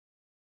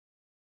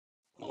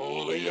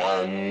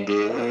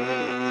Oleander.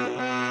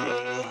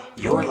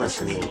 You're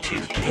listening to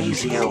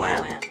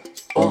KZOM,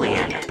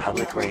 Oleander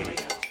Public Radio.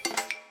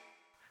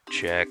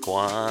 Check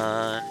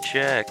one,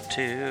 check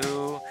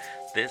two.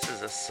 This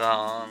is a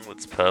song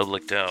that's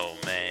public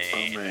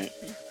domain. Oh,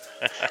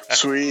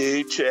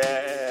 sweet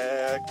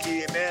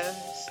checkiness.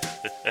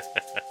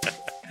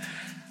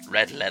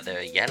 Red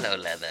leather, yellow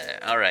leather.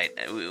 All right,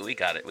 we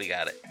got it.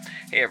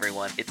 Hey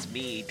everyone, it's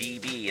me,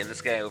 DB, and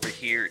this guy over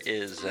here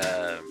is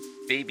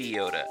Baby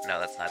Yoda. No,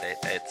 that's not it.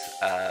 It's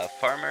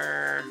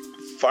Farmer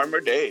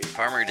Dave.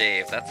 Farmer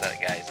Dave. That's that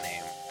guy's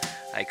name.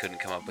 I couldn't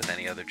come up with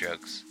any other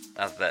jokes.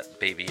 Not that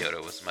Baby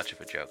Yoda was much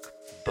of a joke,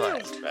 but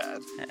That was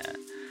bad. Yeah.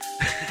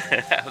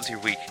 How's your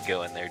week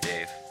going there,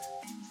 Dave?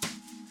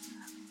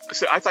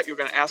 So I thought you were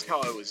going to ask how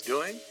I was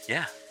doing.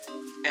 Yeah.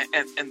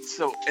 And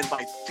so in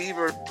my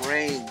fevered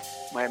brain,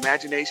 my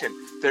imagination,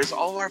 there's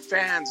all our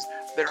fans.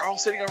 They're all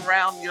sitting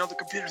around, the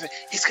computer saying,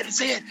 he's going to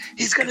say it.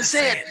 He's going to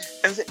say it.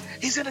 And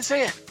he's going to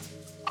say it.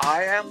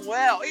 I am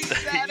well. He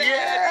said it.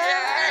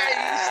 Yeah, he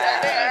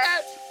said it.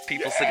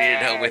 People sitting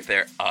at home with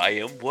their I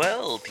am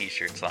well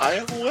t-shirts on. I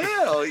am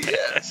well,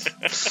 yes.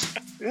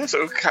 Yeah,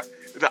 so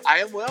the I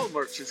am well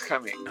merch is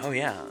coming. Oh,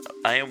 yeah.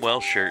 I am well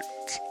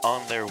shirts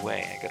on their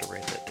way. I got to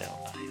write that down.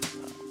 I am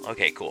well.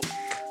 Okay, cool.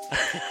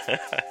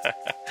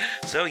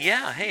 So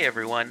yeah, hey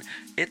everyone,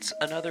 it's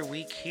another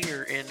week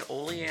here in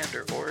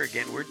Oleander,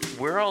 Oregon.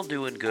 We're all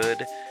doing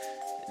good.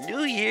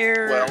 New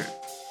Year. Well,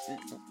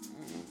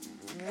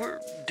 we're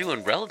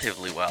doing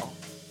relatively well.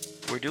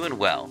 We're doing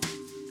well.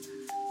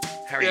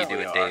 How are you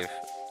doing, Dave?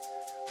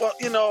 Well,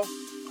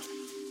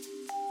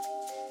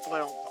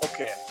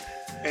 okay.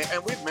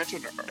 And we'd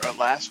mentioned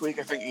last week,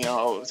 I think,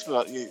 it's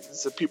about,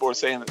 so people were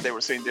saying that they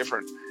were seeing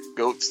different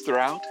goats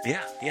throughout.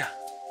 Yeah.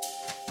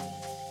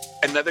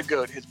 Another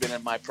goat has been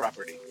in my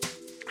property.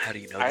 How do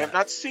you know I have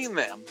not seen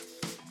them,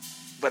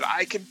 but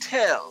I can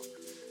tell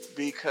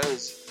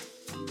because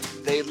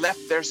they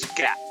left their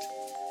scat.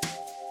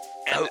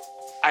 And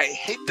I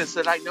hate this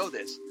that I know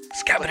this.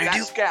 But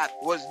that scat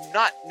was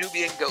not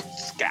Nubian goat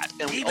scat.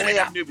 And we only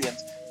have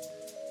Nubians.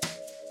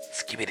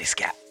 Skibbity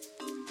scat.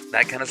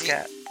 That kind of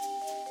scat?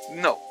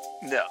 No.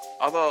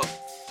 Although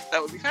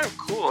that would be kind of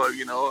cool,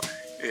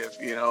 if,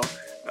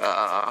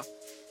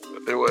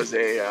 there was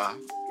a,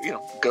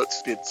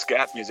 goats did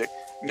scat music.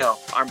 No,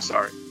 I'm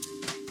sorry.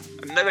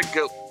 Another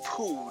goat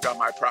pooed on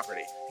my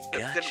property.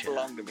 It didn't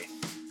belong to me.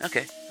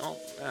 Okay. Well,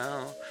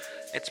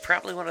 it's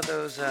probably one of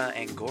those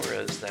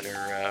Angoras that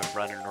are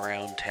running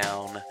around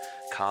town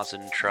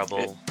causing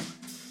trouble.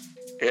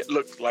 It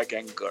looked like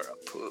Angora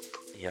poop.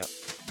 Yep.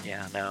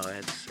 Yeah, no,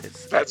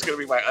 it's... That's going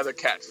to be my other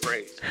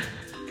catchphrase.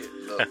 It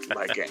looked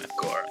like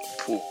Angora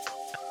poop.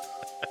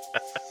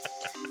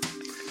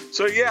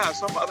 So yeah,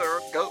 some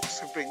other goats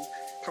have been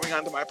coming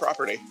onto my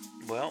property.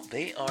 Well,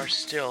 they are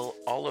still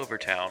all over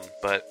town,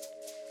 but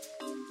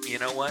you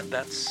know what?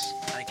 That's,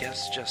 I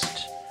guess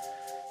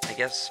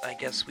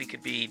we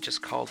could be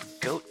just called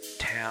Goat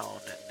Town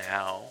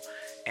now.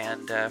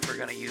 And if we're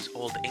going to use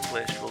Old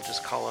English, we'll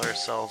just call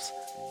ourselves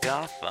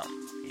Gotham,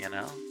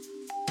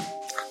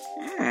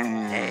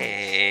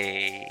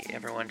 Hey,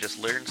 everyone just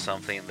learned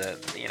something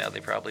that,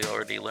 they probably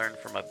already learned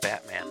from a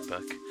Batman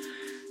book.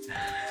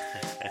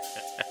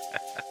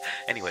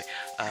 Anyway,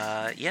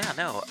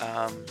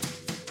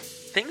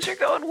 things are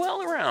going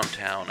well around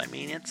town. I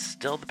mean, it's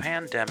still the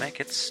pandemic.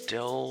 It's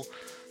still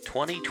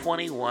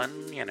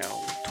 2021,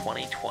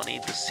 2020,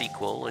 the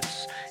sequel.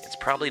 It's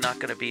probably not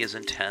going to be as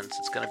intense.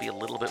 It's going to be a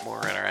little bit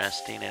more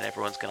interesting, and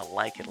everyone's going to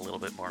like it a little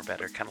bit more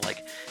better. Kind of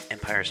like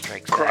Empire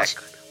Strikes Back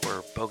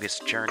or Bogus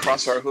Journey.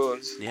 Cross our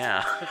hooves.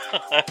 Yeah.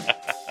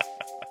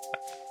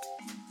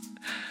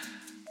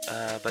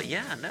 But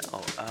yeah, no.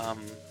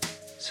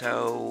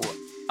 So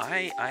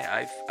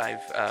I've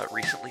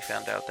recently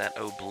found out that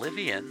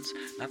Oblivions,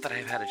 not that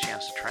I've had a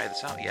chance to try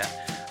this out yet,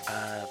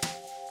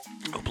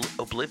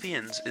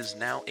 Oblivions is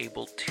now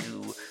able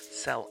to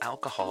sell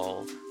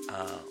alcohol,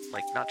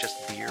 like not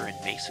just beer in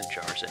mason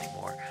jars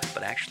anymore,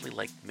 but actually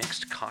like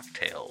mixed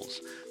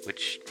cocktails,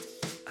 which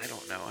I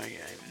don't know.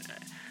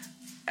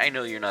 I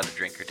know you're not a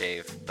drinker,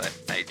 Dave, but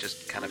I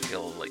just kind of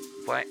feel like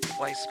why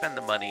spend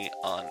the money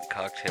on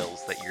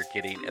cocktails that you're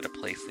getting at a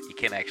place that you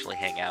can't actually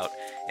hang out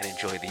and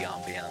enjoy the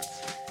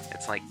ambiance?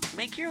 It's like,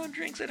 make your own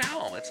drinks at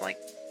home. It's like...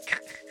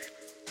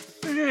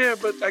 Yeah,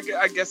 but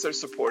I guess they're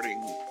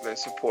supporting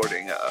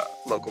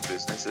local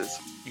businesses.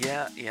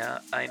 Yeah,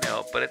 I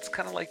know, but it's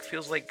kind of like,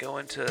 feels like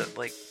going to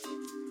like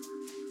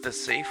the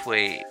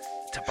Safeway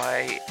to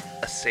buy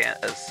a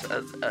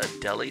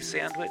deli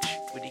sandwich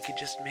when you could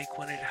just make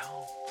one at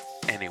home.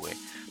 Anyway,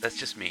 that's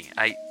just me.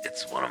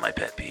 It's one of my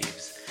pet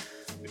peeves.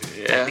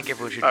 Yeah. I think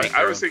everyone should make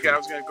I was thinking I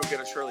was going to go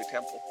get a Shirley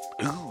Temple.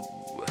 Ooh,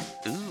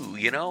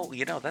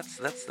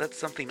 that's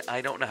something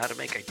I don't know how to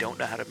make. I don't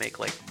know how to make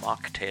like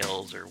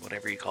mocktails or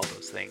whatever you call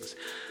those things,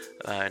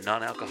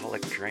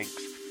 non-alcoholic drinks.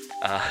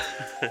 One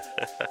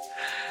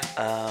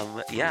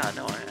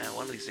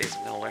of these days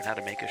I'm going to learn how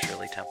to make a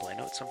Shirley Temple. I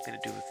know it's something to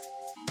do with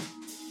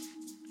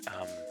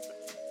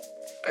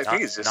I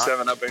think it's just not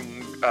 7-Up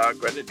and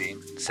grenadine.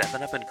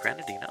 7-Up and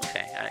grenadine.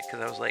 Okay, because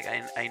I was like,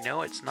 I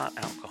know it's not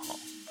alcohol,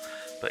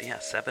 but yeah,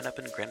 7-Up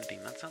and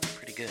grenadine. That sounds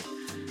pretty good.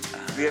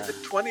 The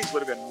 20s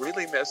would have been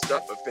really messed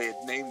up if they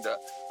had named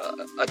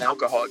an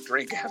alcoholic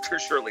drink after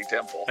Shirley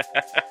Temple.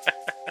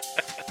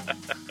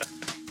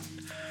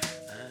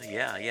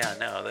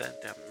 No.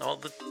 Well,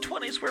 the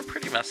 20s were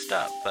pretty messed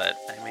up, but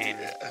I mean,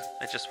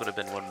 it just would have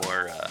been one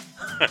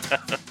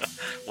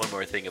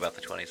more thing about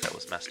the 20s that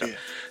was messed up. Yeah.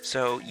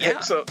 So yeah.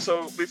 So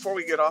before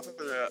we get off of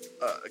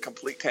a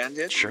complete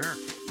tangent, Sure.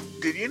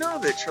 did you know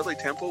that Shirley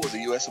Temple was a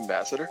U.S.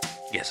 ambassador?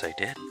 Yes, I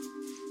did.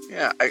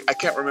 Yeah, I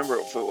can't remember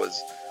if it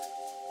was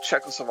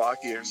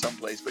Czechoslovakia or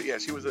someplace, but yeah,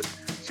 she was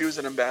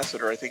an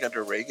ambassador, I think,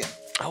 under Reagan.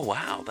 Oh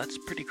wow, that's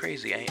pretty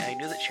crazy. I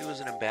knew that she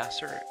was an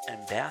ambassador.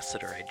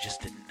 I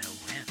just didn't know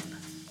when.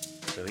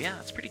 So yeah,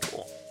 that's pretty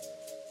cool.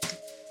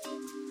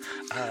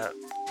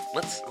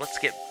 Let's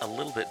get a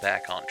little bit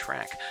back on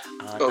track.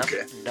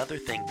 Okay. Another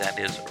thing that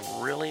is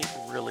really,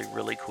 really,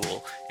 really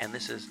cool, and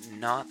this is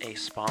not a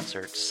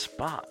sponsored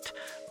spot,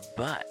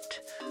 but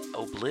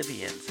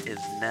Oblivions is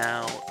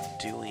now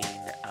doing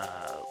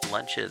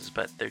lunches,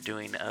 but they're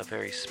doing a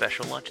very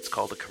special lunch. It's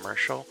called a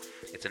commercial.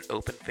 It's an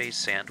open-faced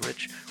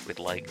sandwich with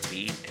like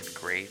meat and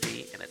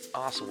gravy, and it's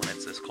awesome when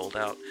it's this cold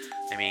out.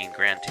 I mean,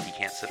 granted, you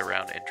can't sit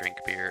around and drink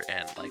beer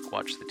and like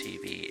watch the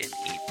TV and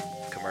eat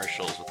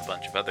commercials with a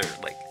bunch of other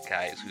like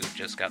guys who've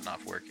just gotten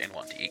off work and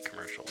want to eat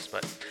commercials.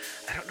 But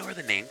I don't know where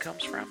the name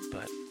comes from.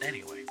 But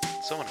anyway,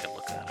 someone can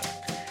look that up.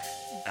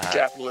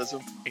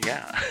 Capitalism.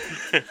 Yeah,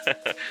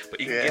 but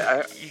you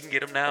can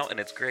get them now, and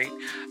it's great.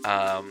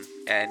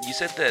 And you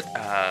said that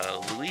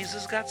Louise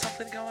has got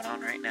something going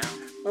on right now.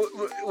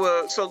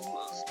 Well, so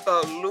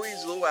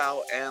Louise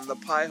Luau and the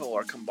Pie Hole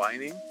are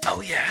combining.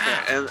 Oh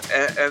yeah.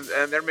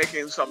 And they're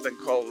making something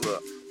called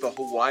the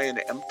Hawaiian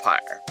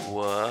Empire.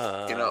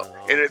 Whoa. You know,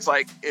 and it's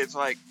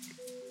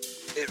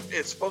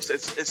supposed to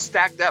it's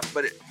stacked up,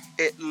 but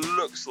it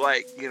looks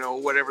like, you know,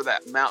 whatever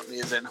that mountain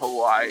is in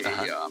Hawaii.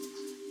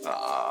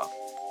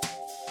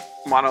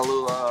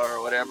 Monolua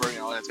or whatever, you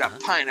know, it's got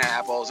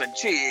pineapples and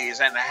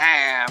cheese and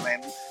ham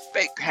and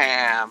baked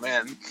ham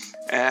and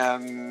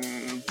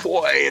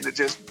poi, and it's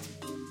just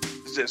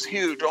this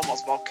huge,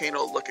 almost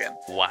volcano-looking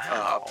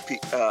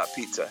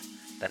pizza.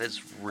 That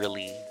is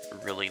really,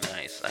 really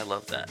nice. I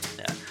love that.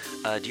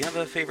 Yeah. Do you have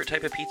a favorite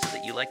type of pizza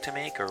that you like to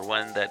make, or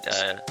one that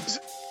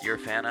you're a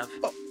fan of?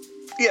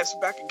 Yes,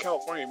 back in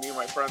California, me and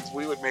my friends,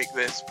 we would make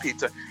this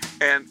pizza,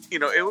 and you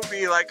know, it would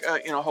be like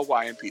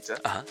Hawaiian pizza.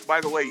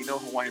 By the way, you know,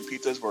 Hawaiian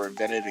pizzas were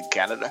invented in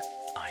Canada.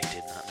 I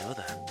did not know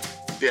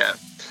that. Yeah,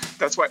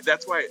 that's why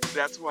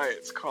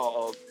it's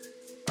called.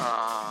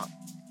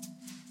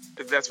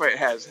 That's why it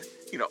has,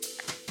 you know,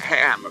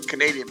 ham or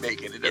Canadian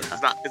bacon.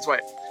 It's not. It's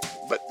why.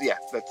 But yeah,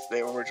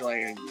 they were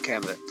originally in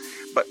Canada.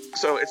 But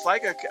so it's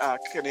like a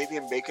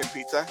Canadian bacon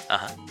pizza.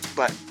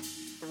 But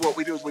what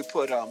we do is we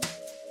put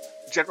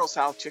General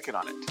Tso chicken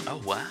on it. Oh,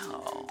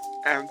 wow.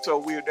 And so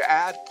we would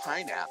add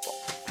pineapple.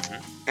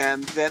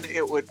 And then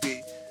it would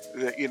be,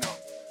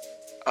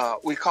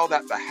 we call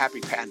that the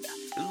Happy Panda.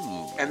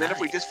 Ooh, and then nice. if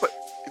we just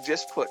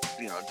put,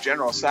 you know,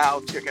 General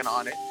Tso chicken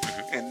on it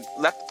and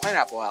left the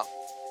pineapple out,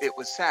 it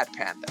was Sad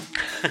Panda.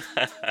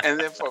 And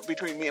then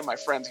between me and my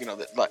friends, you know,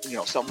 that, you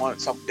know, some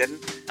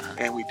didn't,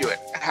 and we do it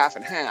half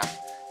and half.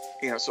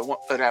 You know, so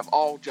it'd have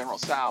all General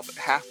Tso, but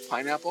half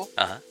pineapple.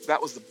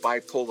 That was the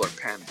bipolar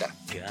panda.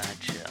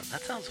 Gotcha.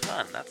 That sounds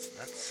fun. That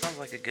sounds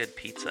like a good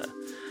pizza.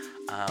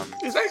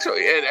 It's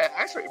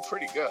actually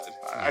pretty good.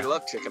 I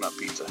love chicken on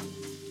pizza.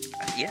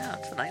 Yeah,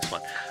 it's a nice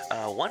one.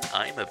 One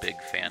I'm a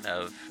big fan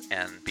of,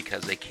 and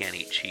because they can't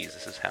eat cheese,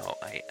 this is how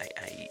I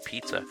eat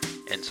pizza.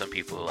 And some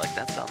people are like,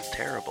 that sounds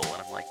terrible.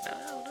 And I'm like,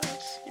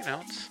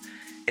 no,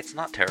 it's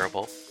not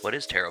terrible. What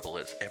is terrible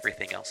is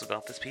everything else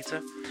about this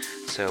pizza.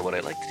 So what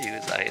I like to do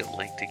is I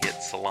like to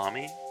get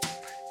salami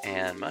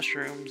and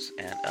mushrooms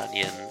and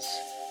onions,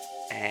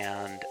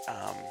 and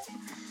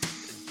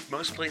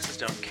most places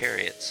don't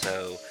carry it,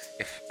 so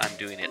if I'm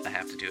doing it, I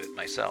have to do it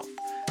myself.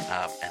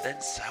 And then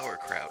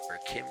sauerkraut or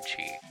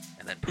kimchi,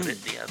 and then put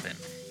it in the oven,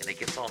 and it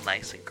gets all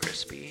nice and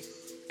crispy.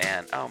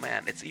 And oh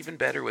man, it's even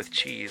better with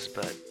cheese,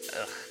 but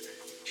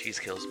cheese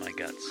kills my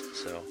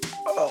guts. So.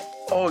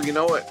 Oh, you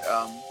know what?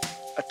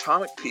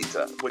 Atomic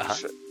Pizza,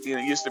 which you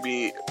know used to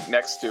be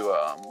next to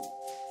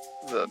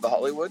the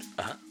Hollywood.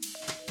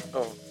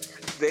 Oh,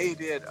 they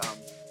did.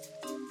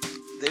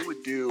 They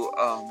would do.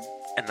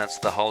 And that's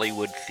the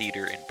Hollywood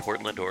Theater in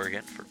Portland,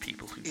 Oregon. For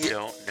people who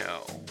don't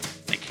know,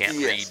 they can't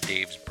read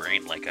Dave's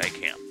brain like I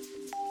can.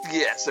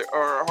 Yes,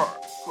 or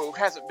who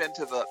hasn't been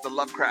to the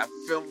Lovecraft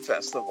Film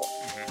Festival.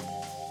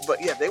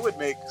 But yeah, they would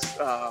make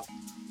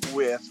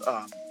with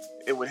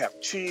it would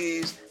have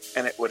cheese,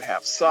 and it would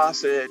have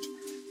sausage,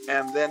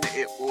 and then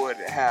it would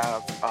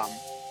have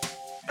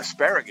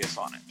asparagus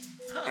on it.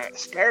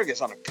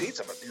 Asparagus on a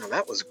pizza, but you know,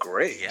 that was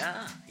great.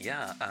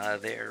 Yeah.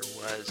 There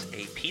was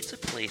a pizza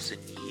place in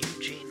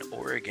Eugene,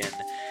 Oregon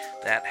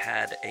that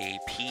had a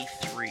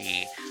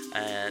P3.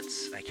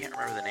 I can't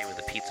remember the name of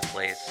the pizza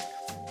place,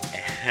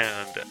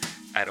 and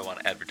I don't want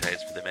to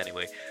advertise for them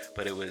anyway,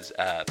 but it was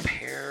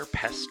pear,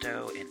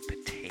 pesto, and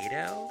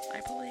potato,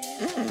 I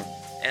believe.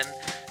 And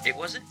it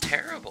wasn't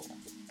terrible.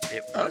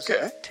 It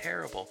wasn't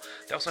terrible.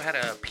 They also had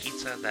a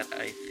pizza that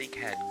I think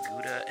had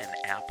Gouda and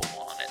apple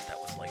on it that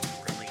was like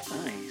really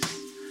nice.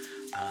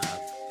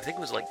 I think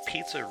it was like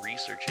Pizza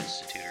Research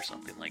Institute or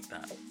something like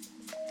that.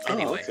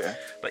 Anyway,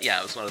 but yeah,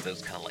 it was one of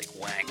those kind of like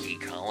wacky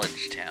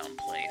college town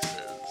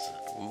places.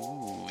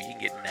 Ooh, you can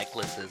get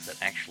necklaces that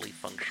actually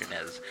function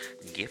as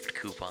gift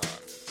coupons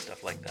and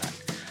stuff like that.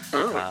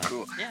 Oh,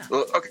 cool. Yeah.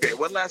 Well, okay,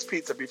 one last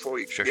pizza before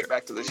we get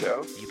back to the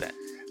show. You bet.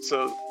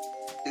 So,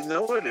 you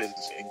know what is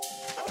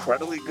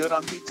incredibly good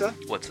on pizza?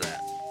 What's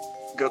that?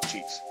 Goat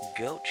cheese.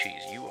 Goat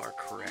cheese. You are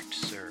correct,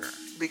 sir.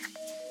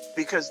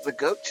 Because the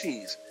goat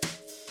cheese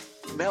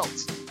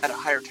melts at a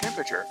higher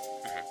temperature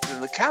than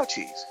the cow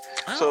cheese.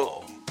 Oh.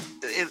 So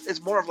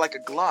it's more of like a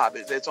glob.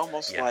 It's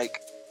almost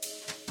like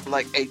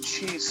a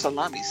cheese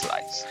salami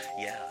slice.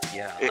 Yeah.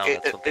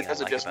 It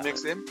doesn't just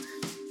mix in.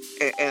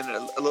 And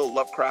a little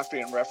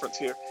Lovecraftian reference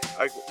here.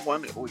 Like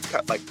one, we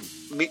cut like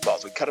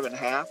meatballs. We cut them in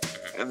half,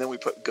 and then we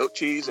put goat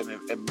cheese and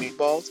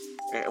meatballs,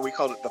 and we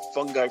called it the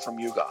fungi from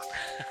Yugoth.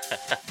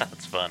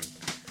 That's fun.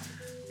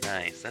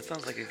 Nice. That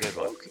sounds like a good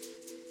one. Okay.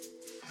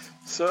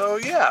 So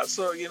yeah.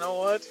 So you know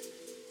what?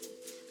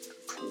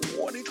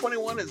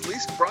 2021 has at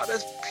least brought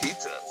us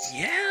pizzas.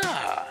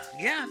 Yeah.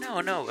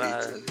 No.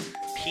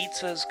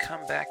 Pizzas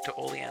come back to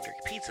Oleander.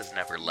 Pizza's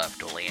never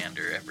left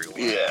Oleander everywhere.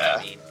 Yeah.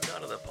 I mean, go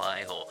to the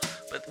pie hole.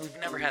 But we've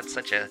never had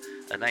such a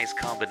nice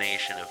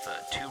combination of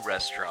two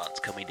restaurants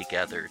coming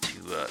together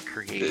to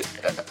create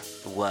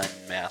one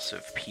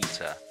massive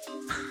pizza.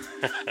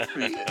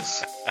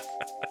 Yes.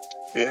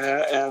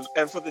 Yeah,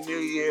 and for the new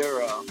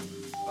year,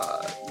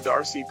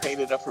 Darcy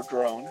painted up her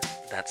drone.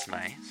 That's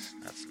nice.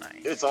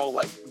 It's all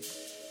like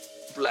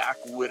Black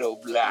Widow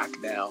black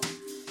now.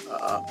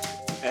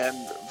 And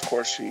of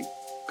course she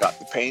got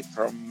the paint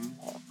from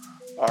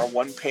our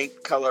one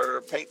paint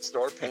color paint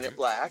store, Paint It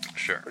Black.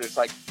 Sure. But it's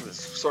like this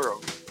sort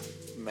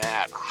of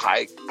matte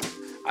high.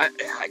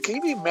 Can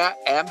you be matte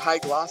and high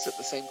gloss at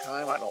the same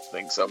time? I don't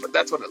think so, but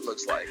that's what it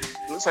looks like.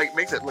 It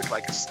makes it look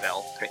like a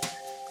stealth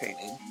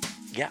painting.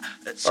 Yeah.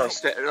 So,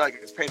 like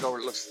it's painted over,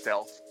 it looks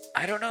stealth.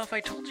 I don't know if I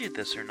told you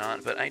this or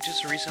not, but I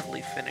just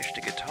recently finished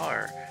a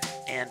guitar,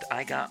 and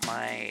I got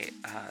my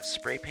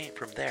spray paint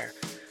from there.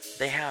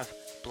 They have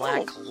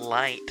black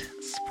light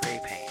spray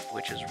paint,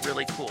 which is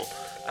really cool.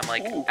 I'm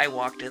like, I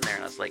walked in there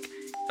and I was like,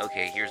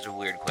 okay, here's a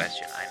weird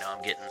question. I know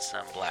I'm getting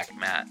some black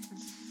matte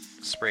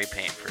spray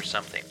paint for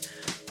something.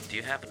 Do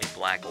you have any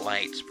black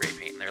light spray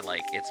paint? And they're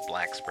like, it's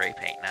black spray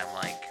paint. And I'm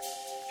like,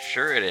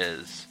 sure it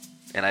is.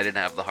 And I didn't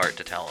have the heart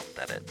to tell them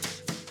that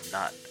it's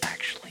not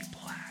actually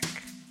black.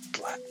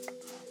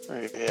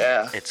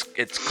 Yeah.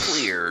 It's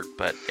clear,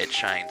 but it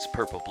shines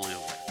purple blue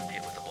when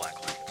hit with the black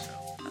light. So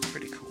that's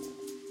pretty cool.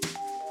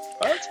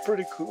 That's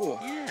pretty cool.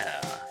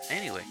 Yeah.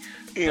 Anyway.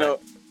 You know,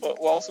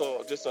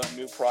 also just a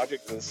new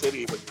project in the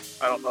city, but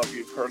I don't know if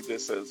you've heard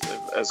this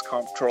as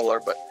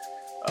comptroller, but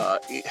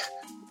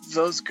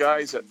those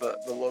guys at the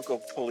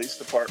local police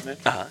department,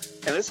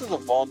 and this is a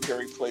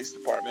voluntary police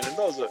department, and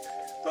those of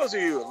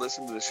you who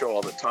listen to the show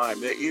all the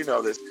time, you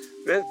know this.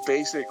 They're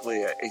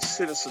basically a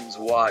citizen's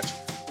watch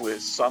with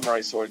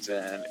samurai swords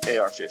and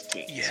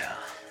AR-15s. Yeah.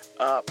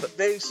 But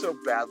they so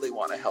badly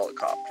want a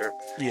helicopter.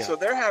 Yeah. So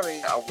they're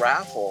having a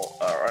raffle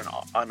or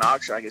an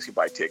auction. I guess you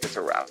buy tickets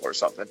or raffle or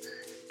something.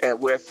 And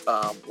with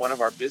one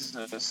of our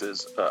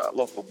businesses,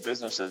 local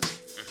businesses,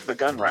 the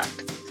Gun Rack.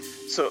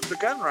 So the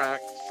Gun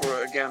Rack,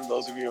 for again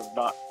those of you who have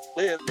not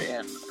lived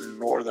in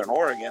Northern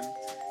Oregon,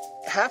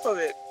 half of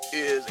it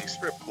is a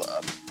strip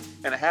club,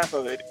 and half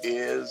of it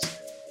is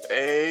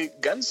a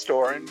gun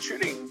store and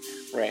shooting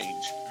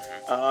range.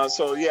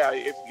 So yeah,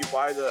 if you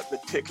buy the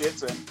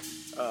tickets and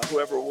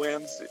whoever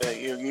wins,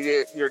 you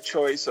get your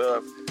choice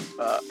of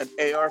an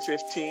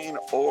AR-15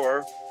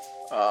 or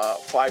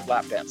 5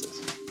 lap dances.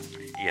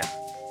 Yeah.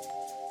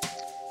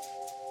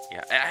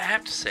 I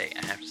have to say,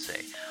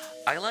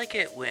 I like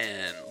it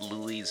when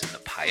Louis and the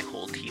Pie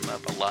Hole team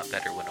up a lot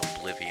better when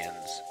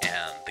Oblivions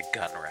and the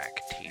Gun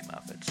Rack team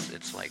up.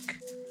 It's like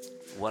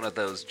one of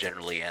those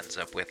generally ends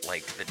up with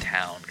like the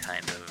town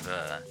kind of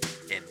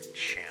in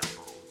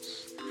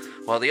shambles,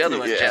 while the other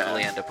ones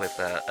generally end up with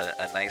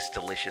a nice,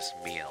 delicious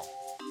meal.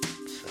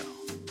 So,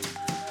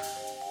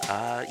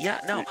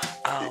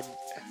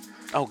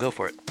 oh, go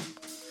for it.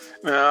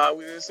 No,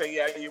 we just say,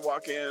 you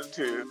walk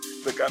into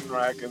the Gun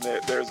Rack and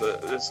there's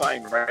a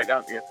sign right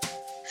down here.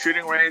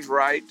 Shooting range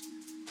right,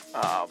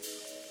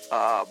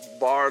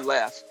 bar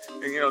left.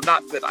 And,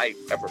 not that I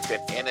ever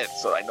been in it,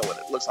 so I know what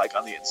it looks like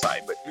on the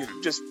inside, but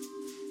just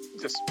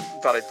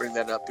thought I'd bring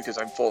that up because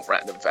I'm full of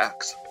random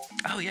facts.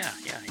 Oh, yeah.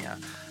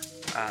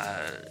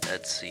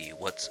 Let's see,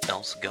 what's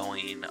else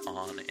going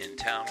on in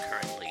town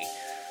currently?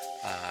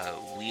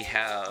 We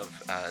have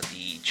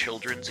the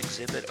children's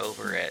exhibit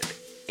over at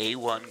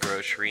A1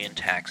 Grocery and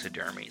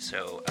Taxidermy.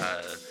 So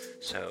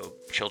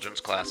children's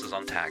classes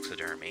on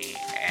taxidermy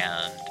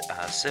and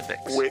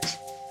civics. Which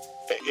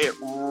it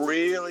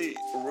really,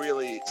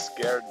 really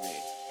scared me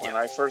when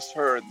I first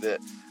heard that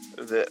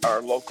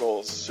our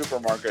local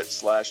supermarket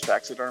 /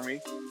 taxidermy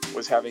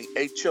was having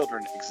a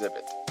children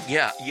exhibit.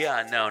 Yeah,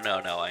 no.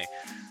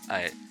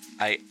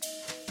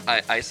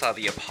 I saw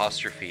the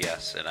apostrophe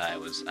S and I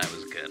was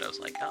good. I was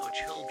like, oh,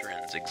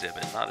 children's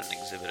exhibit, not an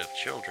exhibit of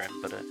children,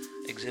 but an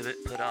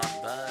exhibit put on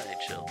by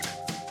children.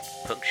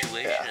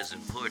 Punctuation is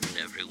important,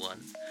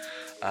 everyone.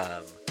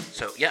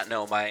 So yeah,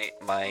 no, my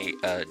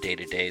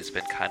day-to-day has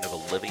been kind of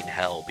a living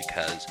hell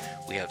because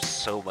we have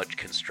so much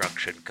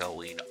construction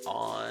going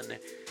on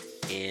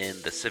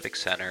in the Civic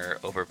Center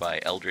over by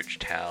Eldridge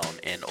Town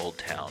in Old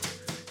Town.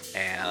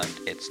 And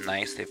it's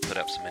nice, they've put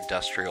up some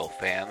industrial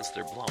fans.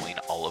 They're blowing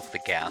all of the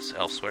gas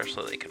elsewhere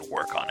so they can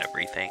work on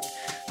everything.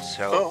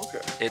 So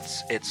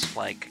it's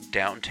like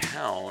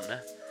downtown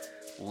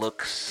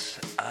looks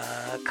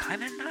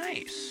kind of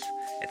nice.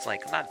 It's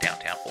like, not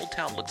downtown, Old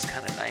Town looks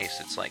kind of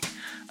nice. It's like,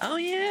 oh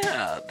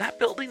yeah, that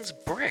building's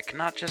brick,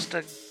 not just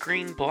a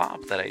green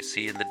blob that I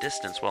see in the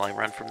distance while I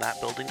run from that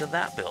building to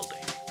that building.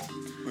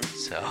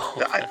 So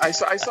I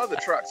saw the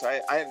trucks.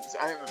 I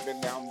haven't been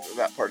down to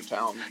that part of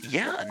town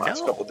the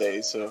last couple of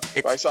days, so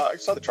I saw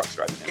the trucks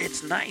driving down.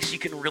 It's nice. You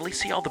can really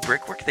see all the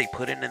brickwork they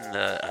put in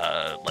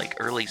the like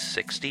early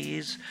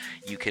 60s.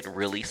 You can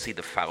really see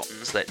the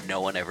fountains that no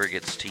one ever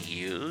gets to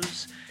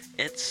use.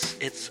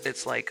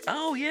 It's like,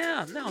 oh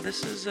yeah, no,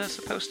 this is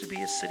supposed to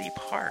be a city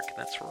park.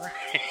 That's right.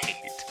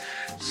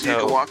 So you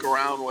can walk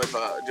around with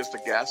just a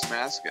gas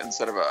mask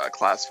instead of a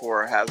Class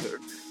 4 hazard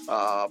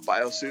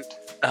biosuit.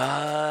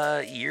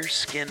 Your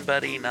skin,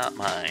 buddy, not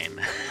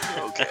mine.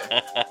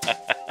 Okay.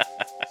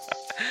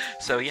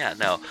 So yeah,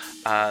 no,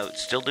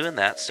 still doing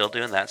that.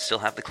 Still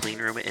have the clean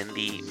room in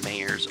the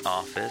mayor's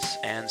office,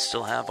 and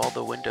still have all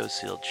the windows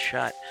sealed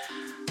shut.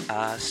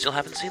 Still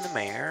haven't seen the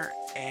mayor,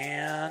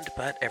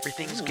 but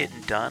everything's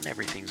getting done.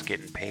 Everything's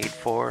getting paid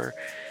for.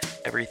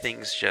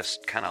 Everything's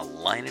just kind of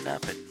lining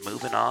up and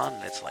moving on.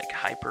 And it's like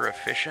hyper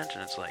efficient,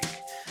 and it's like,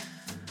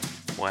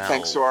 well,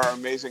 thanks to our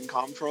amazing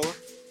comptroller.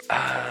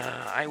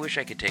 I wish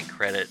I could take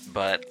credit,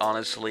 but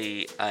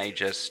honestly,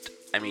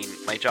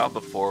 my job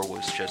before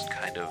was just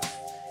kind of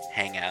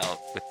hang out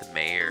with the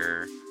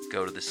mayor,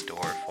 go to the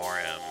store for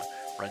him,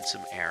 run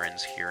some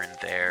errands here and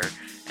there,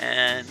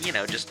 and,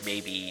 just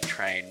maybe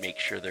try and make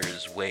sure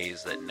there's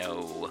ways that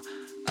no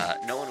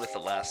one with the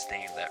last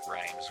name that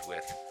rhymes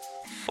with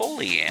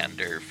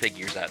Foliander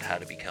figures out how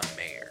to become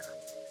mayor.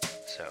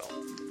 So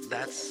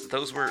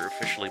those were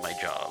officially my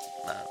job,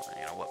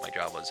 what my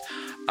job was.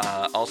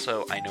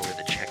 Also, I know where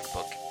the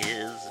checkbook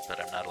is, but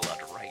I'm not allowed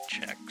to write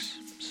checks,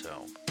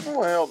 so.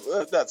 Well,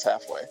 that's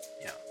halfway.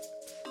 Yeah.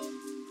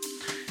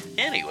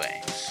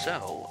 Anyway,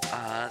 so,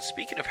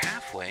 speaking of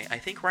halfway, I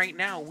think right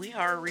now we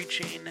are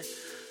reaching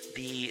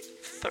the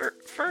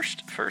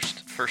first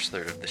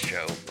third of the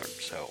show.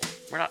 So,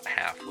 we're not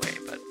halfway,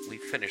 but we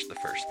finished the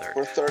first third.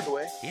 We're third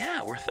way?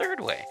 Yeah, we're third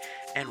way.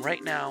 And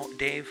right now,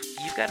 Dave,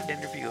 you've got an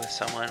interview with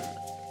someone.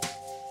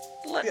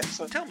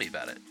 Tell me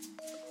about it.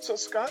 So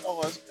Scott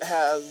Oz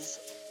has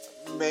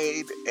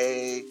made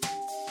a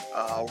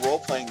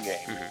role-playing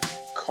game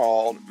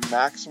called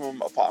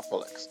Maximum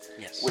Apocalypse,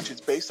 which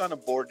is based on a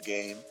board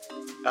game,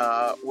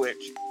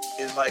 which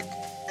is like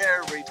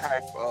every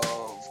type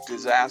of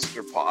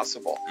disaster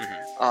possible.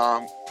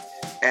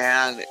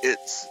 And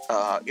it's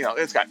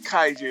it's got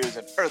kaijus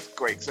and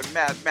earthquakes and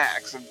Mad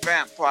Max and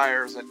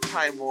vampires and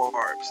time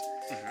warps,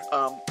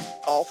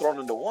 all thrown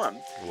into one.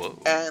 Whoa.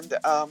 And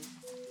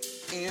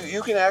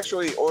you can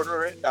actually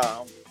order it,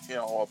 a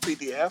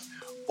PDF,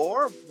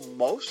 or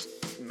most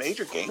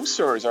major game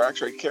stores are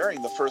actually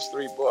carrying the first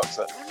 3 books,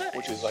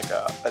 which is like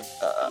a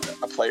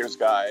player's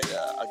guide,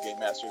 a game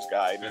master's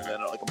guide, and then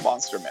like a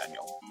monster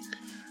manual.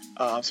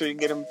 So you can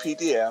get them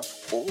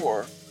PDF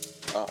or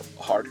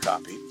hard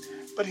copy.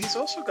 But he's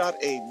also got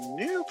a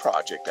new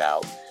project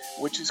out,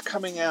 which is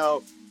coming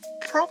out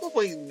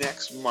probably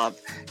next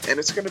month, and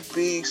it's going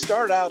to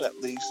start out at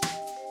least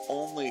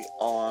only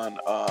on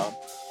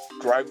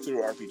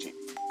Drive-Thru RPG.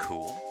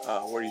 Cool.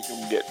 Where you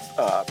can get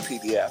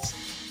PDFs.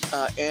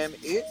 And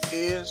it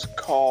is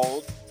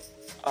called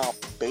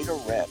Beta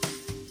Red.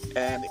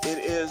 And it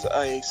is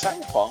a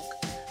cyberpunk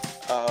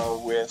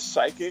with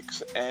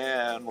psychics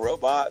and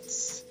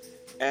robots.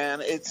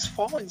 And it's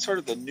following sort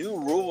of the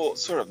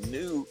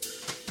new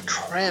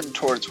trend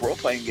towards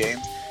role-playing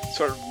games,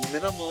 sort of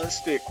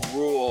minimalistic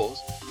rules,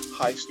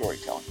 high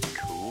storytelling.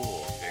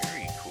 Cool.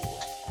 Very cool.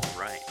 All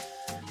right.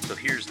 So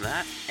here's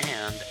that,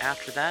 and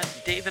after that,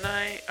 Dave and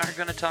I are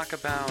going to talk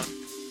about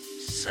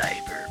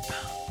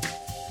cyberpunk.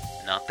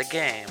 Not the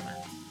game,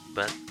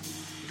 but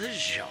the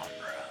genre.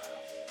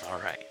 All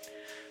right.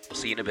 We'll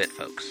see you in a bit,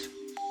 folks.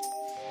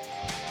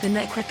 The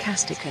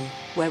Necrocasticon,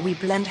 where we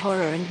blend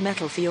horror and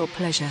metal for your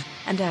pleasure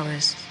and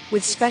ours,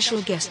 with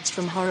special guests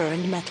from horror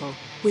and metal,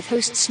 with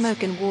host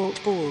Smoke and Walt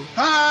Ball,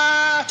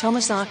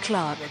 Thomas R.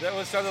 Clark,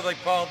 that sounded like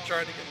Paul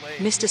trying to get laid.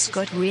 Mr.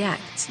 Scott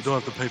Reacts, You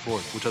don't have to pay for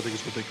it, which I think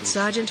is ridiculous.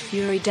 Sergeant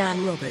Fury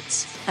Dan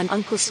Roberts, and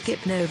Uncle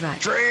Skip Novak.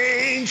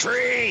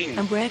 Train!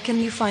 And where can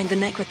you find the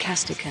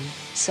Necrocasticon,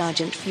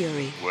 Sergeant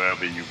Fury?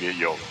 Wherever you get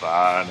your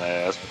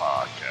fine-ass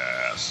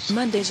podcast. Podcast.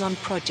 Mondays on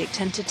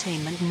Project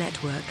Entertainment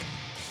Network.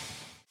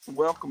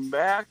 Welcome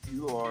back.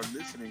 You are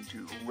listening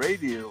to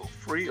Radio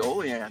Free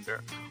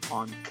Oleander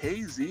on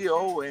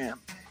KZOM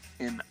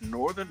in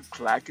northern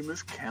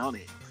Clackamas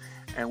County.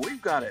 And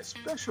we've got a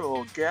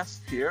special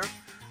guest here,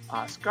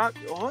 Scott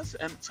Willis.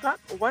 And Scott,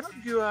 why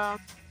don't you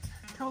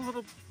tell a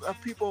little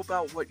people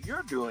about what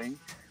you're doing,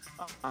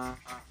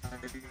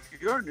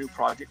 your new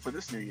project for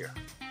this new year.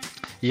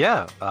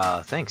 Yeah,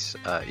 thanks.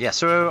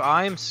 So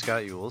I'm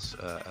Scott Yules,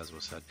 as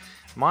was said.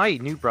 My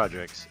new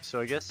projects, so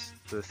I guess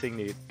the thing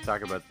to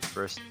talk about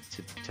first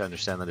to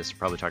understand that is to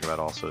probably talk about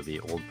also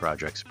the old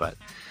projects, but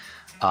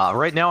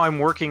right now I'm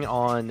working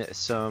on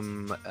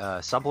some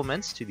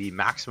supplements to the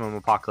Maximum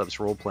Apocalypse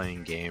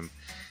role-playing game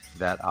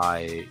that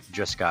I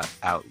just got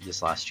out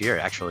this last year.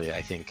 Actually,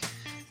 I think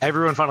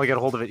everyone finally got a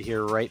hold of it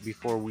here right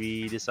before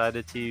we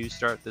decided to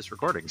start this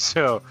recording,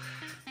 so,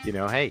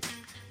 hey.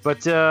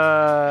 But,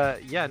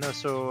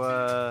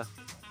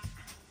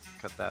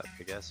 cut that,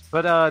 I guess.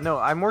 But, no,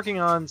 I'm working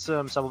on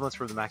some supplements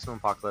for the Maximum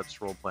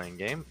Apocalypse role-playing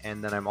game,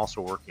 and then I'm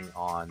also working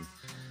on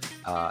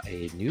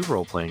a new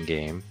role-playing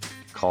game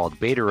called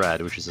Beta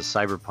Red, which is a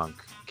cyberpunk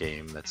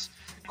game that's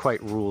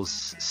quite rules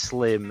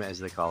slim, as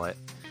they call it.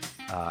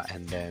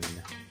 And then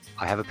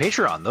I have a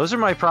Patreon. Those are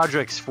my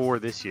projects for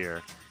this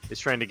year, is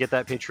trying to get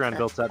that Patreon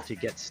built up to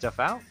get stuff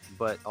out,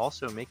 but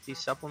also make these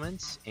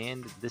supplements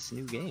and this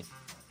new game.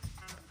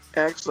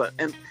 Excellent.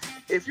 And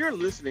if you're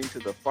listening to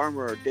the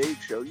Farmer Dave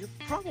show, you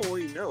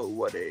probably know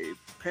what a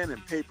pen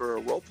and paper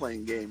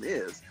role-playing game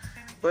is.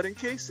 But in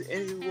case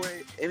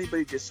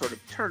anybody just sort of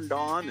turned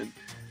on and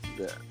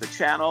the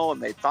channel and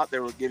they thought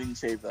they were getting,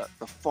 say, the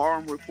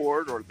farm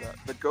report or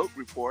the goat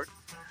report,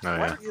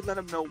 why don't you let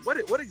them know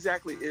what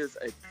exactly is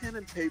a pen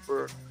and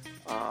paper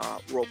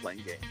role-playing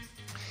game?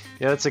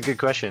 Yeah, that's a good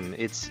question.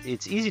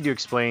 It's easy to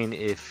explain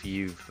if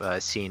you've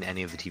seen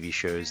any of the TV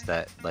shows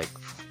that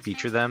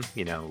feature them,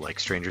 like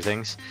Stranger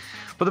Things.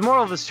 But the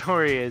moral of the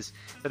story is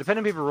that a pen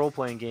and paper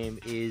role-playing game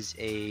is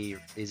a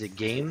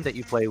game that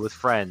you play with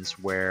friends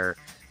where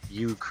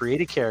you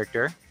create a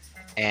character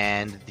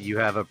and you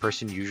have a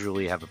person,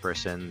 usually have a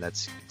person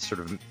that's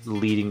sort of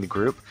leading the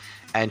group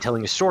and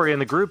telling a story,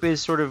 and the group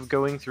is sort of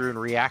going through and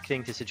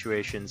reacting to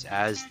situations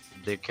as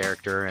the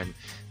character and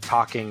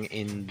talking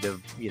in the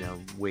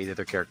way that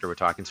their character would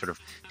talk and sort of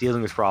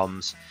dealing with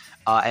problems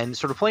and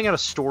sort of playing out a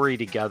story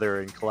together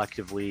and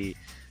collectively,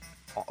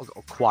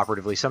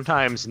 cooperatively,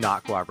 sometimes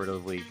not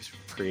cooperatively,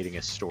 creating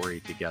a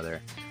story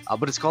together.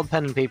 But it's called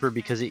pen and paper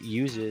because it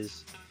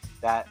uses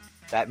that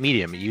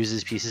medium. It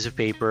uses pieces of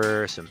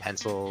paper, some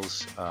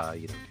pencils,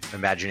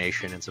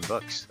 imagination, and some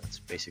books. That's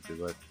basically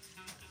what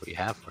you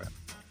have for it.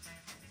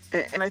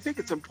 And I think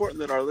it's important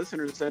that our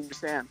listeners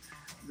understand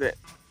that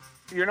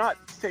you're not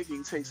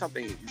taking, say,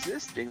 something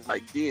existing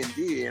like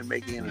D&D and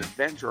making an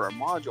adventure or a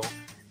module.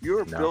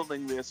 You're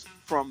building this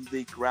from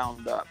the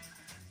ground up.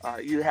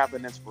 You have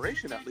an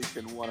inspiration, at least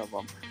in one of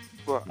them,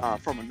 but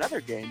from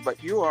another game.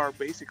 But you are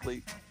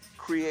basically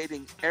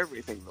creating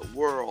everything: the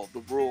world,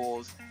 the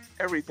rules,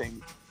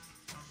 everything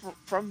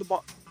from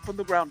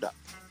the ground up.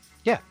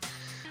 Yeah.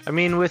 I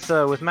mean, with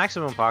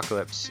Maximum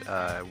Apocalypse,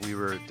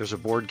 there's a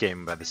board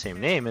game by the same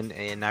name,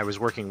 and I was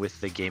working with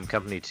the game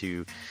company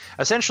to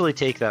essentially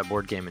take that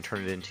board game and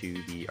turn it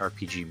into the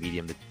RPG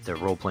medium, the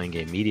role-playing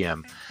game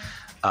medium,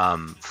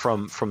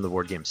 from the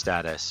board game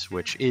status,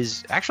 which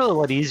is actually a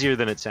lot easier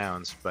than it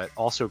sounds, but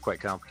also quite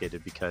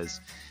complicated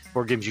because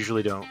board games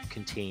usually don't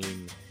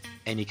contain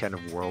any kind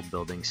of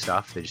world-building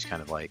stuff. They just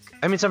kind of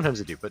sometimes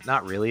they do, but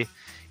not really.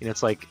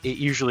 It's it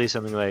usually is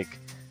something like,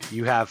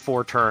 you have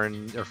 4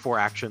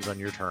 actions on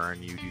your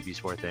turn. You do these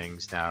 4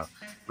 things. Now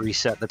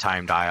reset the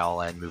time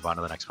dial and move on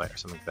to the next player,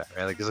 something like that.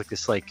 Right? It's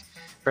this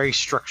very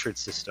structured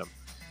system.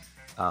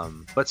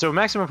 But so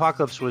Maximum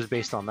Apocalypse was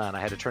based on that. I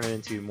had to turn it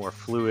into a more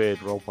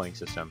fluid role-playing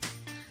system.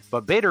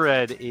 But Beta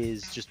Red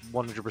is just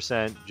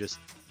 100% just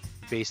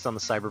based on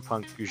the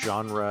cyberpunk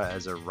genre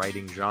as a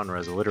writing genre,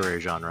 as a literary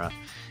genre,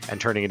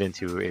 and turning it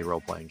into a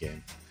role-playing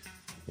game,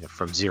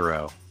 from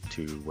zero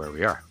to where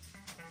we are.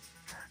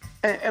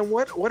 And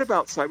what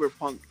about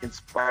cyberpunk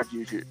inspired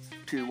you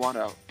to want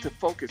to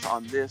focus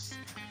on this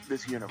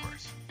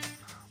universe?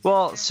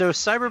 Well, so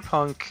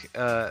cyberpunk,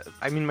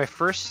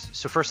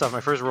 first off, my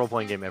first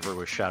role-playing game ever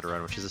was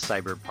Shadowrun, which is a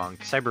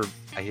cyber,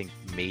 I think,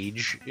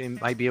 mage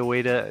might be a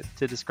way to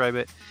describe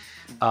it,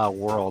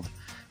 world.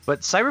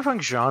 But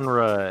cyberpunk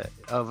genre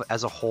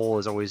as a whole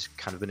has always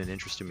kind of been an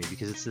interest to me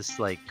because it's this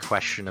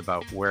question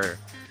about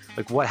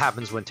what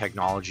happens when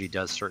technology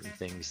does certain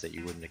things that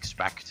you wouldn't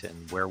expect,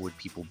 and where would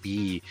people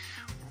be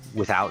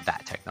without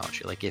that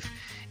technology?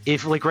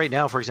 If right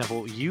now, for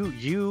example,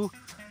 you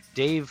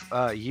Dave,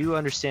 you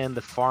understand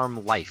the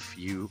farm life.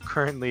 You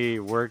currently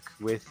work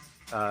with,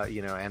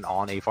 and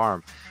on a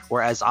farm,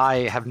 whereas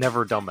I have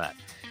never done that.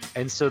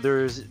 And so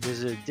there's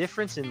a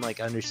difference in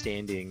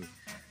understanding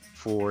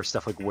for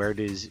stuff like where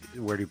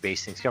do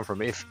base things come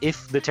from.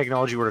 If the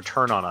technology were to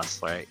turn on us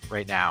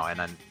right now and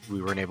then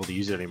we weren't able to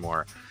use it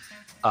anymore,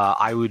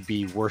 I would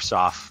be worse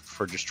off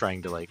for just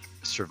trying to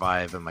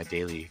survive on my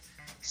daily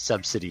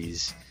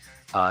subsidies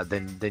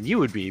than you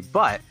would be.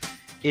 But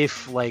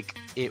if like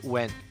it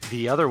went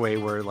the other way,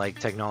 where like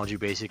technology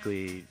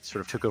basically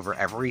sort of took over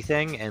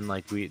everything, and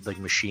like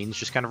machines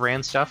just kind of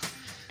ran stuff,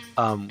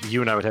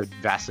 you and I would have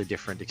vastly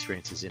different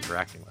experiences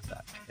interacting with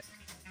that,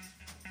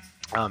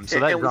 I think. So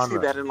that and we see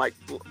that in like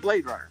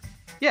Blade Runner.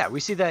 Yeah, we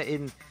see that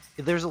in.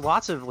 There's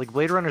lots of like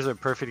Blade Runner is a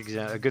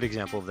good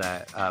example of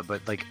that.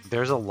 But like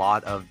there's a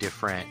lot of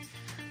different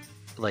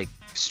like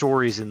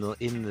stories in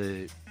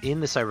the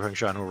cyberpunk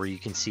genre where you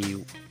can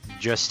see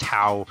just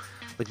how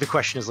like the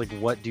question is like,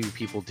 what do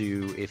people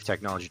do if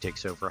technology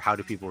takes over? How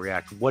do people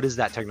react? What does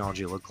that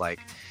technology look like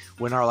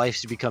when our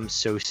lives become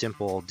so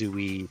simple? Do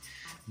we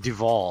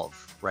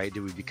devolve, right?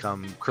 Do we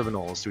become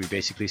criminals? Do we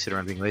basically sit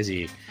around being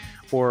lazy?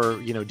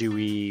 Or, you know, do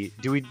we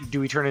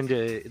turn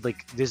into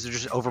like, this is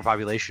just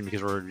overpopulation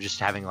because we're just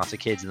having lots of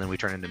kids, and then we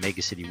turn into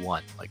Mega City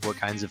 1? Like, what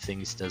kinds of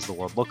things does the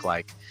world look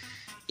like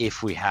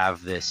if we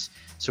have this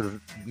sort of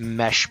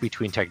mesh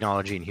between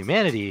technology and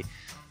humanity?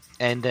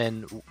 And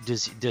then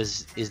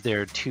is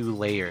there two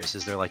layers?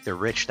 Is there like the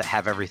rich that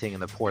have everything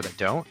and the poor that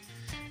don't?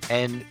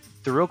 And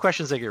the real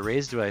questions that get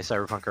raised by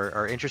cyberpunk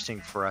are interesting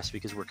for us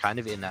because we're kind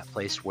of in that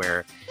place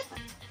where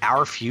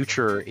our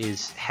future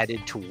is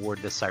headed toward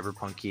the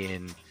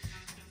cyberpunkian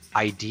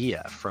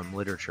idea from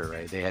literature,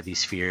 right? They had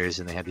these fears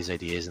and they had these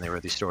ideas and they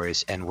wrote these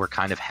stories, and we're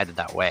kind of headed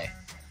that way.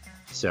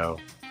 So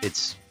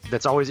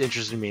that's always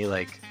interested me,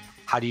 like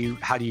how do you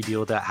deal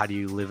with that? How do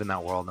you live in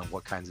that world, and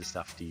what kinds of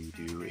stuff do you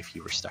do if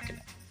you were stuck in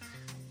it?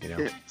 You know?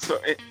 Yeah, so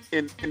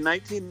in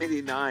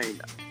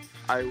 1989,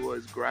 I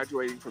was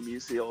graduating from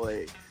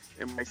UCLA,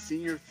 and my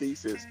senior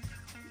thesis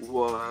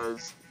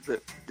was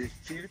that the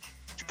future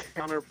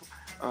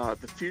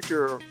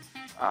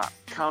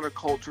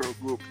countercultural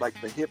group, like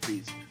the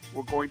hippies,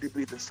 were going to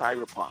be the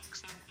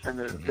cyberpunks, and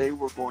that they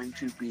were going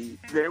to be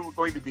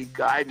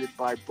guided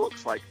by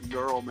books like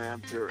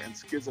Neuromancer and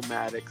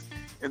Schismatics,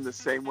 in the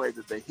same way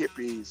that the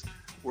hippies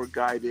were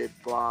guided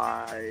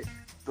by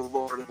the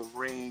Lord of the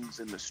Rings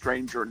and the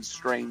Stranger in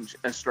Strange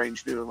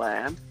New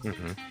Land.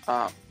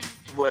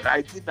 What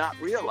I did not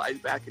realize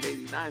back in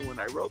 '89 when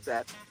I wrote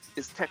that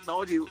is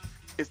technology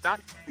is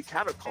not the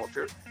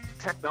counterculture.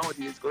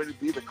 Technology is going to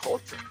be the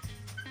culture.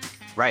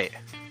 Right.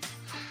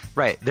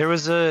 There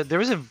was a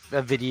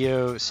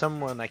video.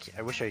 Someone I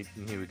wish I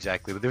knew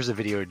exactly, but there was a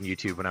video on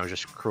YouTube when I was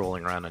just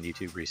scrolling around on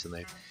YouTube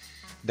recently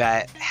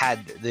that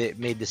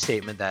made the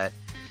statement that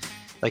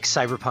like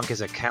cyberpunk as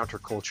a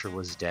counterculture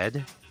was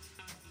dead.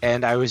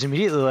 And I was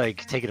immediately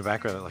like taken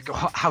aback by it, like,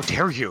 oh, how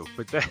dare you?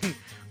 But then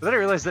I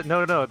realized that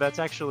no, that's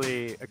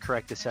actually a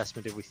correct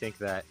assessment if we think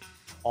that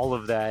all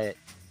of that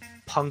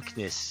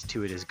punkness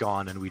to it is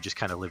gone and we just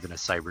kind of live in a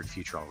cybered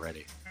future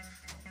already,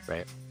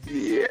 right?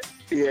 Yeah.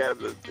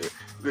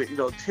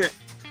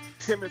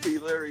 Timothy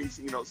Leary's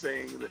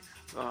saying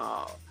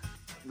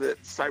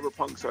that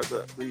cyberpunks are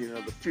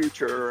the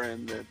future,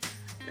 and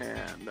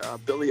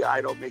Billy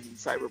Idol making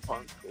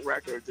cyberpunk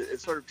records.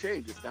 It sort of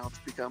changes now. It's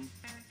become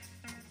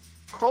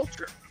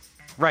culture.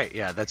 Right,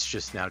 yeah, that's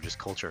just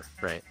culture,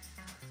 right?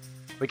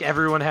 Like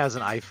everyone has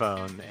an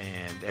iPhone,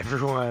 and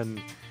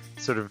everyone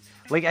sort of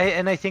like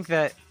I think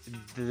that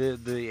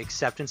the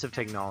acceptance of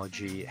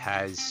technology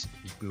has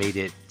made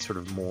it sort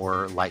of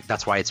more like,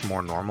 that's why it's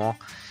more normal.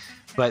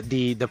 But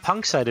the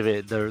punk side of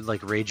it, they're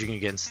like raging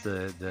against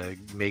the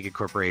mega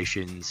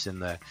corporations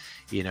and the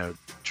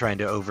trying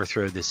to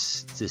overthrow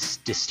this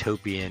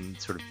dystopian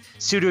sort of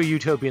pseudo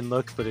utopian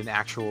look, but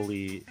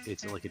actually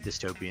it's like a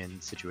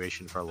dystopian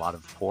situation for a lot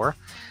of poor.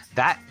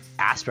 That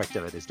aspect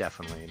of it is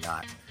definitely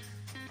not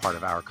part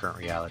of our current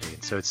reality,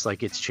 and so it's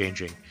like it's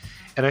changing.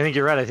 And I think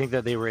you're right. I think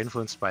that they were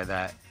influenced by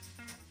that,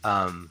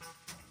 and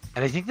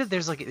I think that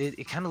there's like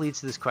it kind of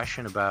leads to this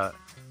question about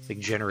like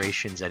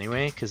generations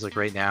anyway, because like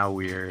right now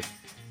we're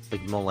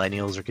like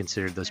millennials are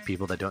considered those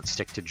people that don't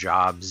stick to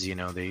jobs.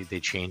 They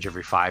change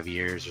every 5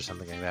 years or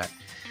something like that,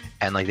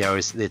 and like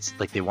it's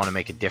like they want to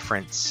make a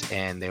difference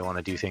and they want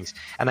to do things.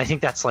 And I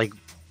think that's like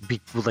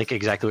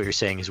exactly what you're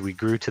saying is we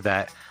grew to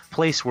that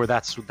place where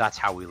that's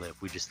how we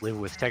live. We just live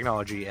with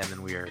technology, and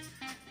then we are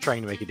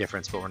trying to make a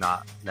difference, but we're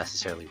not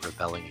necessarily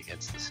rebelling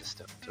against the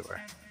system. So we're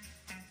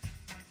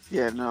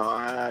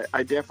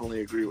I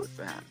definitely agree with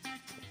that.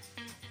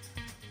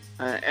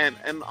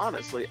 And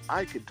honestly,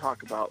 I could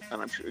talk about,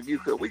 and I'm sure you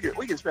could. We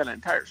could spend an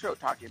entire show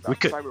talking about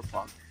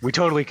cyberpunk. We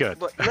totally could.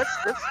 But let's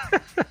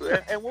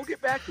and we'll get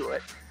back to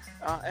it,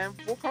 and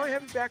we'll probably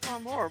have it back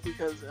on more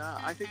because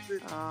I think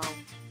that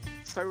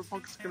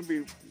cyberpunk is going to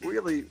be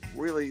really,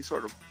 really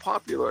sort of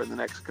popular in the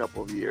next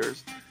couple of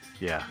years.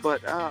 Yeah.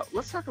 But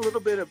let's talk a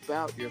little bit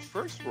about your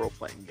first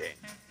role-playing game.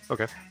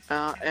 Okay.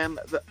 And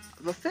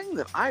the thing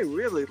that I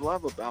really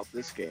love about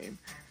this game.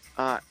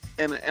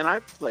 And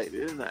I've played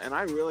it, and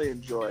I really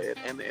enjoy it.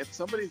 And if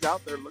somebody's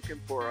out there looking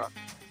for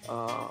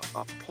a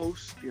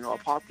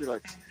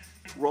popular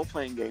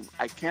role-playing game,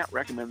 I can't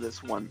recommend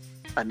this one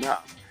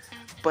enough.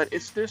 But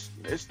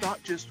it's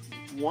not just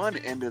one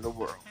end of the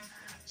world.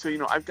 So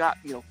I've got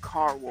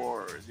Car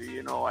Wars.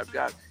 I've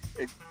got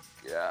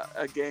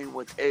a game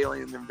with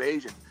Alien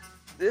Invasion.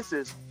 This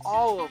is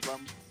all of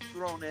them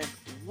thrown in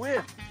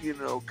with,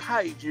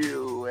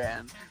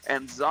 kaiju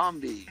and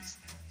zombies.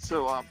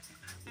 So,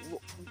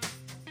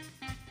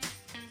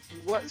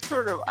 what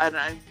sort of, and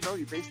I know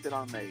you based it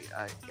on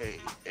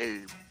a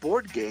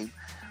board game,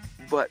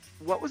 but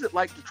what was it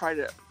like to try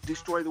to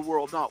destroy the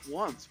world not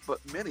once, but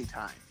many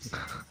times?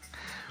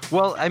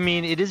 Well, I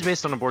mean, it is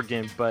based on a board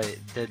game, but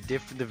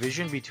the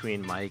vision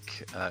between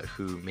Mike,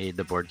 who made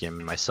the board game,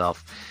 and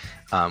myself,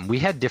 we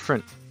had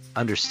different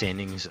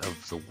understandings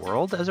of the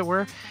world, as it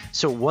were.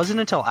 So it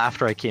wasn't until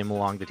after I came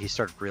along that he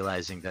started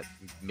realizing that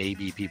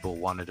maybe people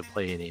wanted to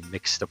play in a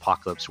mixed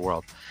apocalypse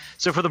world.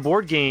 So for the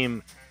board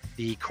game,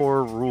 the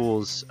core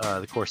rules,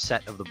 the core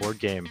set of the board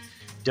game,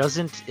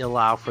 doesn't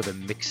allow for the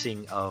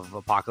mixing of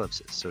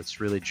apocalypses. So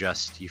it's really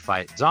just you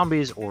fight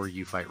zombies, or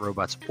you fight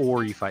robots,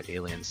 or you fight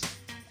aliens,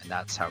 and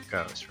that's how it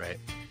goes, right?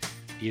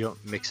 You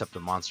don't mix up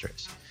the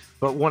monsters.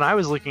 But when I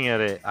was looking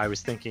at it, I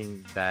was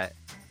thinking that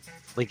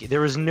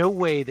there was no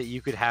way that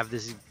you could have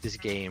this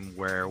game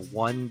where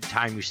one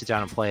time you sit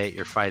down and play it,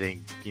 you're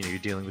fighting, you're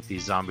dealing with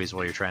these zombies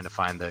while you're trying to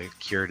find the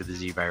cure to the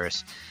Z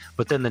virus.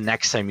 But then the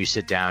next time you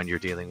sit down, you're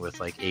dealing with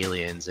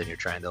aliens and you're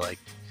trying to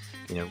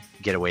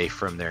get away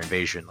from their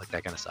invasion,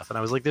 that kind of stuff. And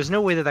I was like, there's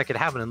no way that could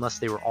happen unless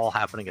they were all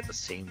happening at the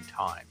same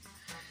time.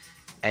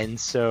 And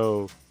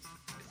so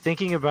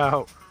thinking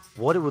about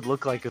what it would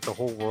look like with the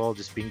whole world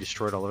just being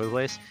destroyed all over the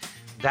place,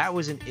 that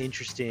was an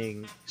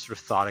interesting sort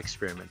of thought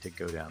experiment to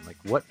go down.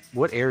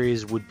 What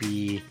areas would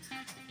be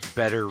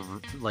better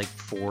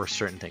for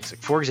certain things?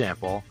 For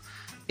example,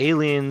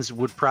 aliens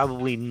would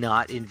probably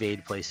not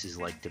invade places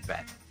like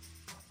Tibet.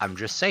 I'm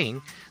just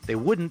saying they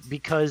wouldn't,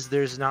 because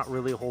there's not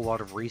really a whole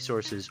lot of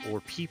resources or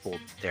people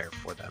there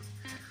for them.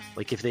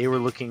 If they were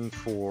looking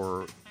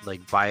for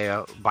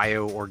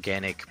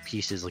bio-organic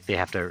pieces, they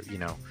have to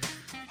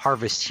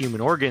harvest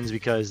human organs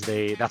because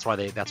that's why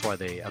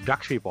they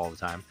abduct people all the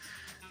time.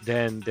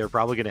 Then they're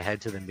probably going to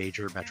head to the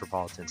major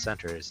metropolitan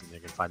centers, and they're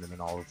going to find them in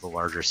all of the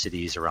larger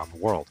cities around the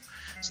world.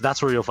 So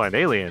that's where you'll find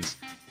aliens.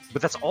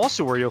 But that's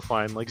also where you'll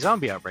find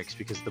zombie outbreaks,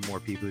 because the more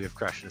people you have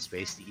crushed into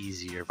space, the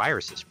easier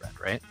viruses spread,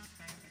 right?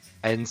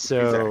 And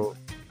so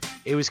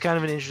It was kind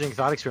of an interesting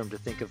thought experiment to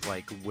think of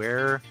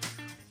where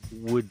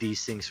would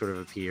these things sort of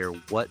appear,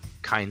 what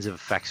kinds of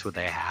effects would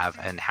they have,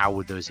 and how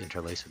would those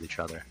interlace with each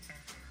other.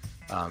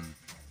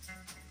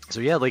 So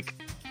yeah,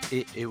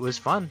 it was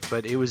fun,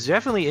 but it was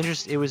definitely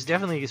interesting. It was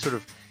definitely sort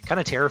of kind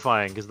of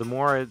terrifying, because the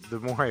more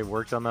I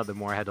worked on that, the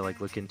more I had to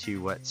look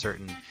into what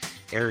certain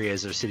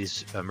areas or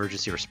cities'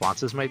 emergency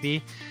responses might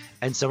be,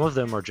 and some of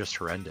them are just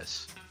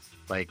horrendous.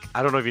 I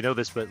don't know if you know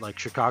this, but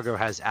Chicago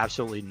has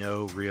absolutely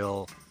no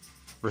real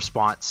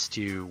response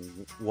to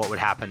what would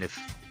happen if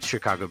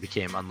Chicago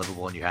became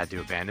unlivable and you had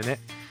to abandon it.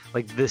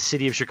 The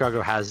city of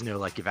Chicago has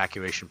no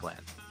evacuation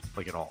plan,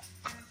 at all.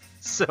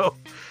 So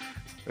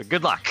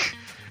good luck,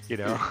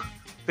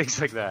 things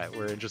like that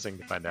were interesting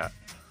to find out.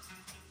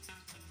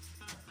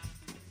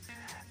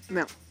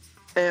 Now,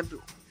 and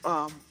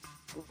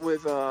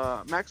with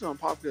Maximum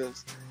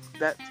Apocalypse,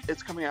 that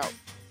it's coming out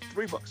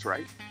 3 books,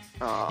 right?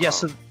 Yeah.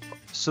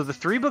 So the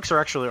 3 books are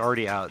actually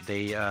already out.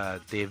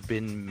 They've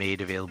been made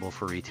available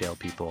for retail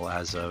people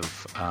as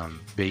of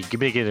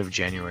beginning of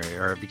January,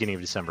 or beginning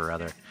of December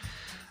rather,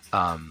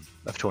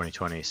 of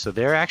 2020. So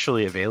they're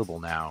actually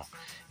available now.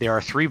 There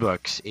are 3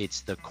 books.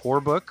 It's the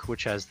core book,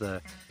 which has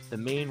the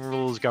main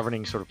rules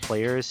governing sort of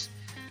players,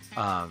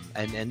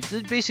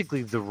 and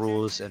basically the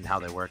rules and how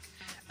they work.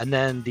 And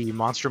then the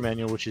monster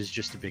manual, which is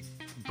just a big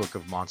book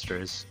of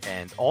monsters,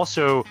 and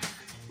also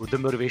the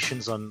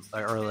motivations on,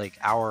 or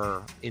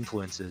our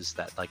influences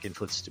that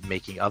influenced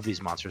making of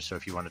these monsters. So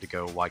if you wanted to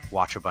go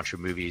watch a bunch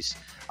of movies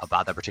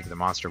about that particular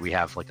monster, we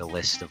have a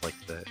list of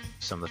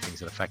some of the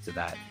things that affected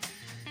that.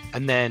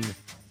 And then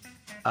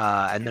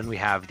we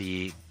have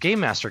the Game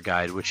Master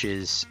Guide, which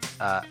is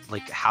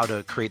how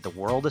to create the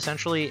world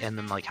essentially, and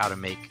then how to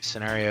make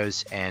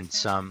scenarios, and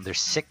there's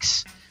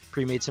 6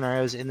 pre-made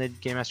scenarios in the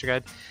Game Master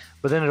Guide.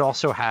 But then it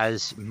also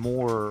has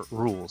more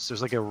rules.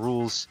 There's a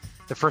rules.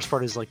 The first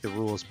part is the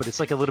rules, but it's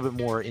a little bit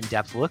more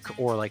in-depth look,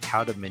 or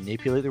how to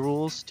manipulate the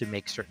rules to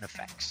make certain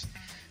effects.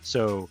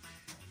 So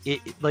it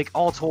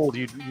all told,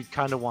 you'd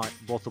kind of want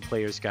both the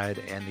player's guide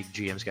and the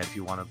GM's guide if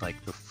you wanted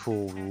the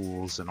full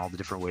rules and all the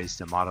different ways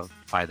to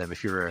modify them.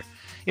 If you're,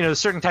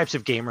 certain types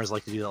of gamers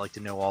like to do that, to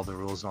know all the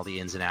rules and all the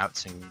ins and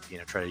outs, and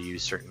try to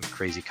use certain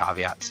crazy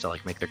caveats to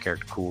make their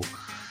character cool.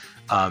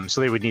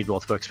 So they would need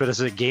both books, but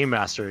as a game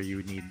master,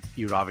 you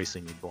would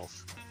obviously need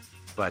both.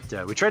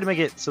 But we tried to make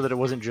it so that it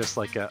wasn't just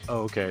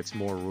it's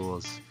more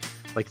rules.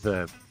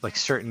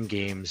 Certain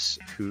games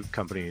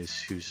companies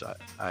whose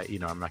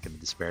I'm not going to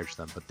disparage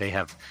them, but they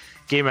have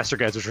game master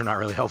guides which are not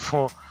really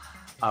helpful.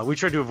 We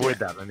tried to avoid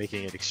that by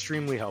making it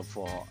extremely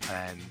helpful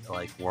and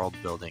world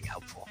building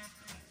helpful,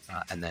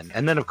 and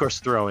then of course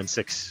throw in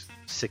six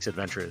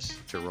adventures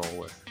to roll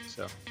with.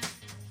 So.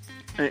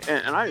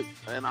 And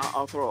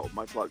I'll throw out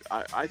my plug.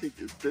 I think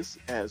this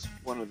has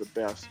one of the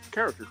best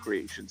character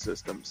creation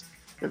systems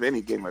of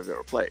any game I've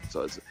ever played.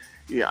 So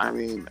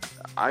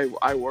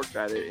I worked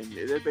at it, and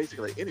it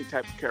basically any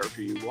type of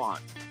character you want,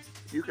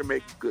 you can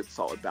make a good,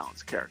 solid,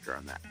 balanced character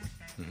on that.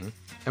 Mm-hmm.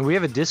 And we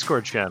have a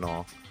Discord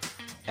channel,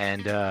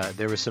 and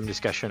there was some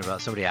discussion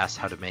about, somebody asked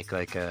how to make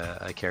like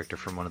a character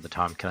from one of the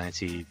Tom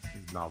Clancy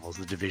novels,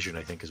 The Division,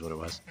 I think is what it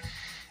was.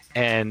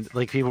 And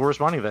like people were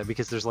responding to that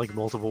because there's like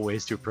multiple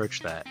ways to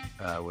approach that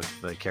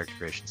with the character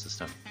creation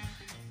system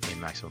in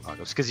Maximum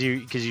Apocalypse, because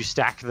you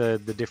stack the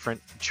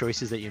different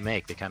choices that you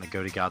make. They kind of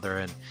go together,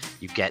 and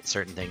you get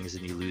certain things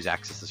and you lose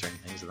access to certain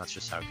things, and that's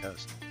just how it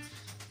goes.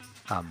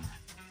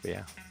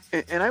 Yeah.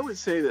 And I would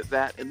say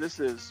that, and this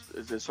is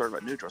sort of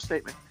a neutral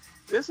statement,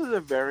 this is a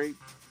very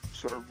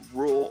sort of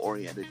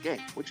rule-oriented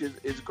game, which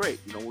is great.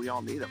 You know, we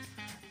all need them.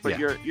 But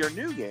your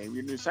new game,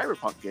 your new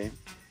Cyberpunk game,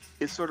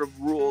 is sort of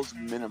rules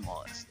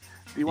minimalist.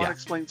 Do you want to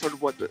explain sort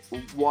of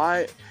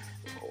why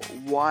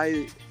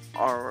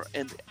are,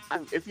 and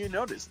if you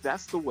notice,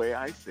 that's the way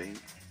I think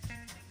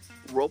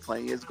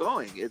role-playing is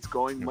going. It's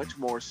going much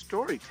more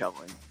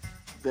storytelling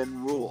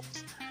than rules.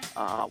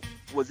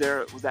 Was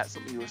that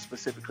something you were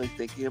specifically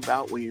thinking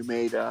about when you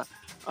made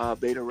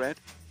Beta Red?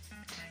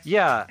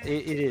 Yeah,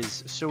 it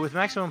is. So with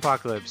Maximum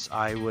Apocalypse,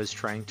 I was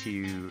trying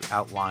to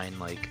outline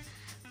like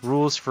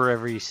rules for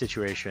every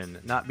situation,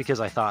 not because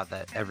I thought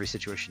that every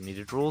situation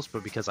needed rules,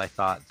 but because I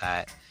thought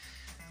that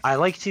I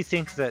like to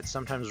think that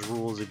sometimes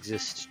rules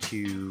exist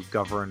to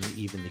govern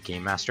even the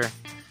game master.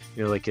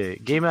 You know, like a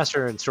game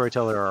master and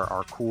storyteller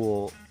are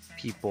cool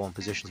people and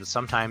positions, but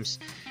sometimes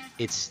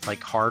it's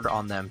like hard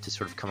on them to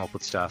sort of come up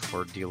with stuff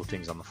or deal with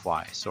things on the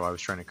fly. So I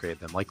was trying to create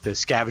them, like the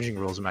scavenging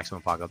rules in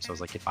Maximum Apocalypse. I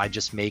was like, if I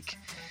just make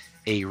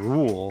a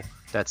rule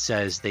that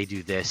says they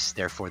do this,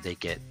 therefore they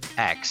get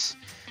X,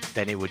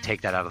 then it would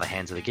take that out of the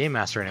hands of the game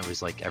master, and it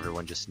was like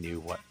everyone just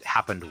knew what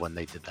happened when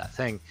they did that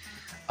thing,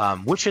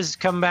 which has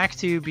come back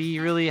to be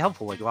really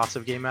helpful. Like lots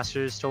of game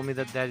masters told me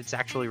that it's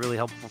actually really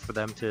helpful for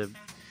them to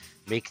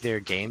make their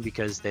game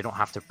because they don't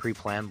have to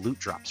pre-plan loot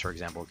drops, for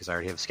example, because I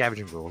already have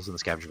scavenging rules, and the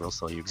scavenging rules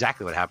tell you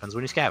exactly what happens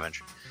when you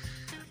scavenge.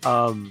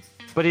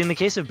 But in the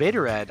case of Beta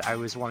Red, I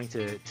was wanting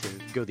to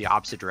go the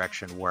opposite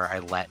direction, where I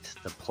let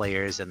the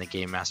players and the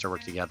game master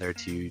work together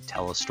to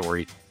tell a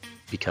story,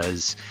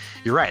 because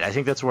you're right, I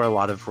think that's where a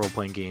lot of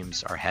role-playing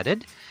games are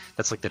headed.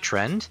 That's like the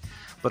trend.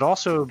 But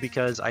also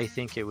because I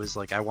think it was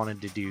like I wanted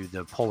to do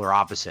the polar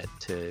opposite,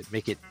 to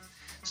make it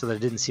so that it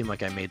didn't seem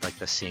like I made like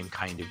the same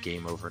kind of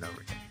game over and over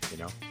again, you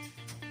know?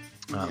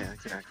 Yeah,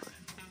 exactly.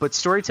 But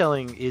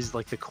storytelling is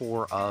like the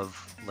core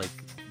of like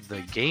the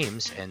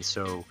games, and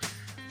so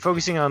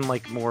focusing on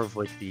like more of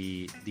like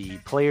the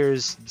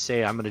players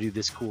say, I'm going to do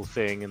this cool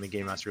thing, and the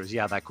game master goes,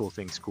 yeah, that cool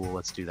thing's cool,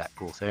 let's do that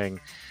cool thing,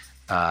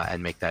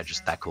 and make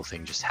that cool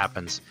thing just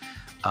happens,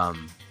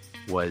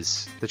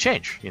 was the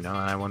change, you know,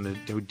 and I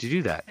wanted to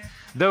do that.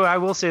 Though I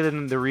will say that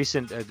in the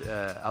recent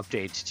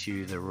update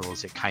to the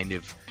rules, it kind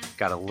of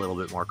got a little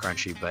bit more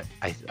crunchy, but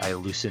I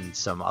loosened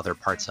some other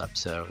parts up,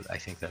 so I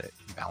think that it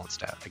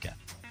balanced out again.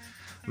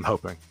 I'm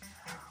hoping.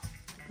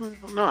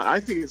 No, I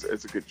think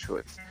it's a good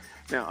choice.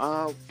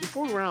 Now,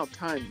 before we run out of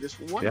time,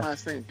 just one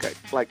last thing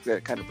I'd like to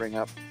kind of bring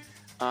up.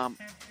 A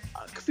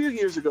few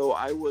years ago,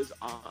 I was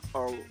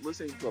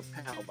listening to a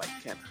panel by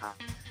Ken Hite.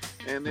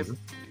 And if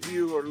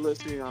you are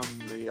listening on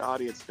the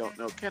audience don't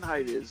know, Ken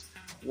Hite is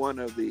one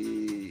of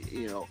the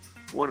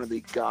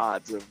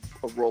gods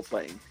of role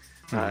playing.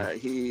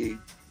 He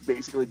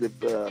basically did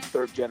the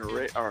third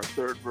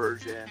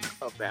version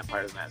of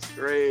Vampire the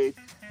Masquerade.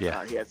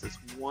 Yeah. He has this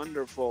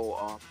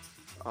wonderful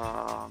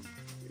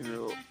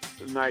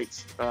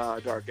Knights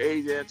Dark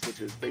Agents,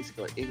 which is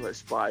basically English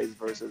spies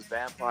versus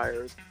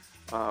vampires.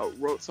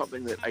 Wrote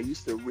something that I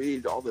used to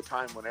read all the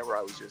time whenever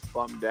I was just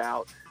bummed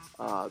out.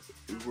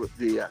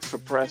 The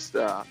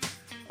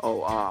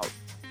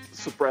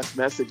suppressed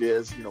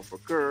messages, you know, for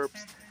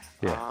GURPS,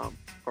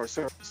 or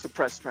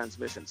suppressed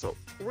transmission. So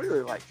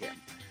really like him.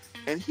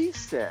 And he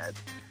said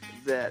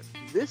that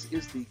this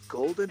is the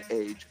golden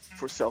age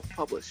for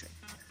self-publishing.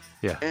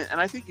 Yeah. And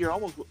I think you're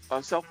almost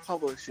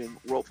self-publishing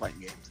role-playing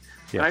games.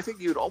 Yeah. And I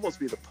think you'd almost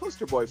be the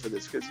poster boy for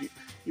this, because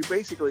you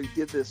basically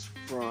did this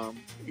from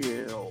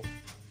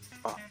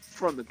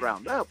the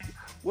ground up.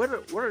 What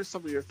are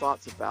some of your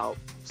thoughts about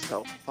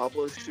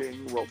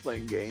self-publishing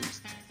role-playing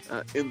games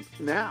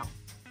now?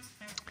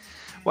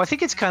 Well, I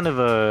think it's kind of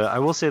I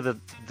will say that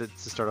to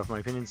start off, my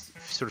opinion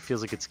sort of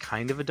feels like it's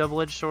kind of a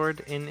double-edged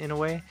sword in a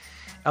way.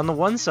 On the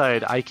one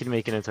side, I can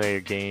make an entire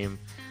game,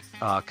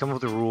 come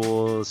up with the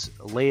rules,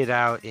 lay it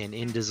out in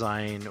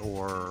InDesign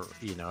or,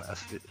 you know,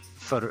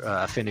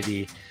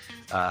 Affinity,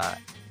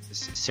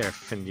 Serif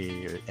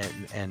Affinity,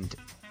 and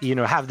you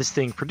know, have this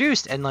thing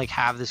produced and like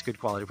have this good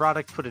quality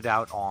product, put it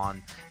out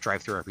on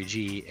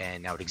DriveThruRPG,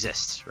 and now it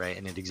exists, right?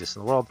 And it exists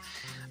in the world.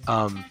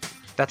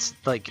 That's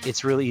like,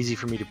 it's really easy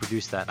for me to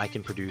produce that. I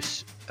can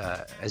produce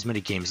as many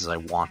games as I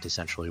want,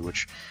 essentially,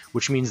 which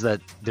means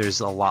that there's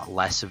a lot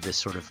less of this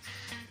sort of,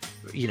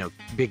 you know,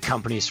 big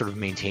companies sort of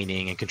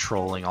maintaining and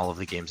controlling all of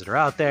the games that are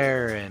out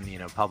there, and, you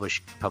know,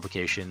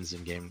 publications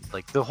and game,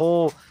 like the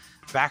whole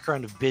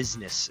background of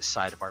business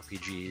side of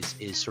RPGs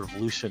is sort of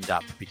loosened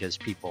up, because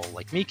people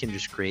like me can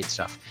just create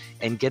stuff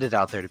and get it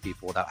out there to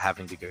people without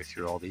having to go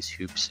through all these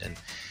hoops and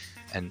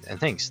and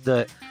things.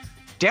 The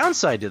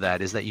downside to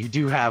that is that you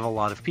do have a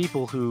lot of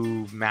people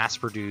who mass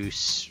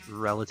produce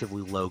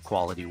relatively low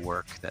quality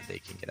work that they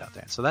can get out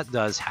there. So that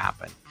does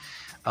happen.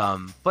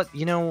 But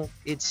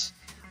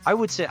I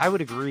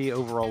would agree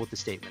overall with the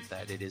statement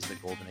that it is the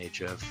golden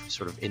age of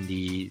sort of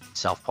indie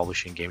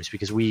self-publishing games,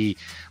 because we,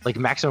 like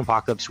Maximum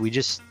Apocalypse, we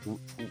just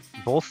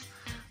both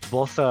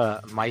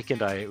Mike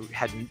and I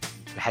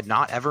had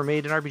not ever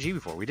made an RPG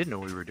before. We didn't know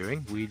what we were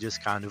doing. We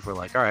just kind of were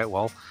like, all right,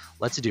 well,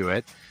 let's do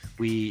it.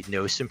 We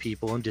know some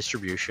people in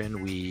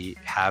distribution. We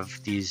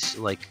have these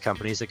like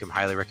companies that can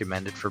highly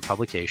recommend it for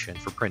publication,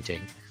 for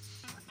printing.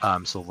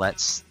 So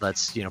let's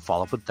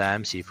follow up with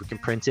them, see if we can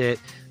print it,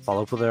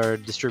 follow up with our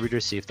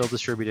distributors, see if they'll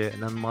distribute it,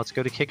 and then let's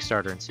go to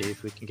Kickstarter and see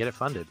if we can get it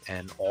funded.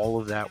 And all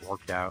of that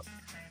worked out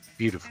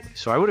beautifully.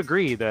 So I would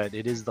agree that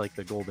it is like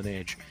the golden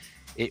age.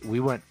 We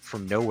went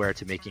from nowhere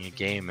to making a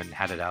game and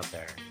had it out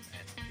there.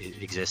 And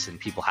it exists, and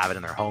people have it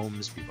in their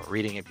homes, people are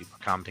reading it, people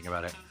are commenting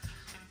about it.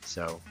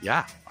 So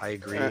yeah, I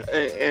agree.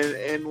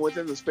 And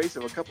within the space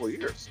of a couple of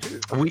years too.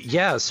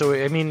 So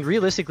I mean,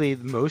 realistically,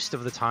 most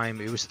of the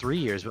time, it was 3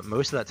 years, but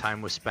most of that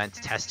time was spent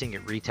testing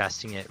it,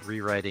 retesting it,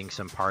 rewriting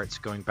some parts,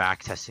 going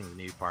back, testing the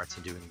new parts,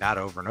 and doing that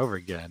over and over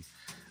again.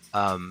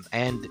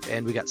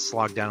 And we got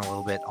slogged down a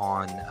little bit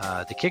on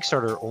the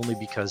Kickstarter only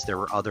because there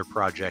were other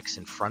projects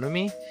in front of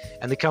me,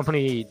 and the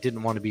company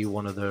didn't want to be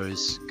one of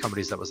those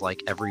companies that was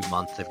like every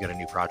month they've got a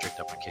new project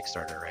up on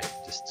Kickstarter, right?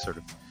 Just sort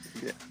of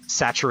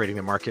saturating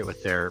the market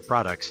with their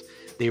products.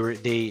 They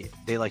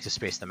like to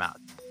space them out.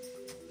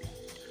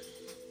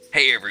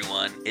 Hey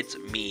everyone, it's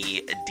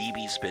me,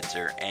 DB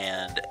Spitzer,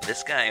 and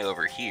this guy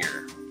over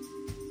here,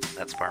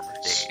 that's Farmer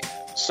Dave.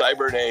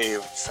 Cyber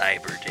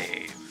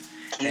Dave.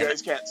 You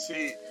guys can't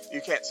see. You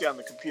can't see on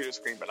the computer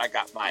screen, but I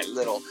got my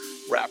little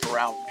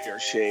wraparound pair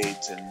of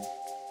shades and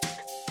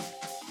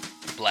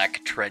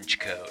black trench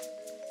coat.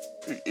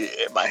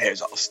 Yeah, my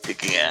hair's all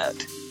sticking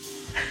out.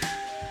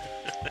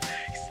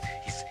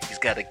 He's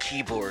got a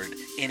keyboard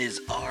in his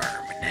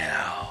arm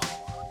now.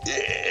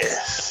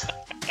 Yes.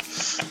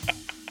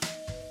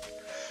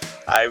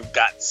 I've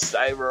got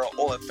cyber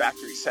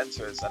olfactory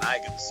sensors, and I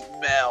can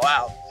smell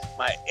out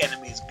my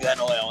enemy's gun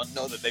oil and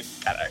know that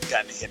they've got a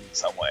gun hidden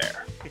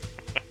somewhere.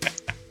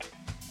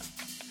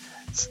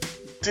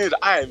 Dude,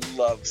 I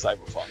love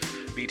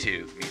Cyberpunk. Me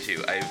too.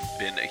 I've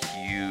been a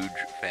huge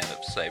fan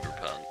of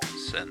Cyberpunk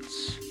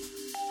since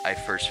I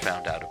first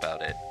found out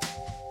about it.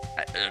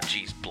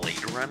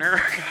 Blade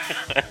Runner?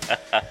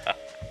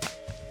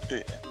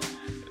 Yeah.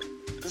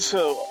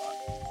 So,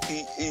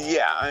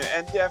 yeah,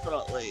 and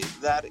definitely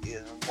that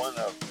is one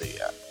of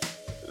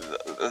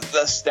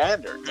the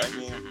standards. I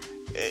mean,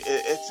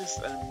 it's just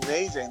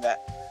amazing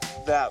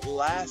that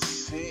last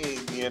scene,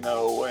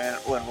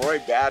 when Roy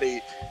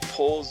Batty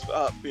pulls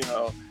up,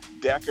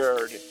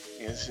 Deckard,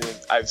 and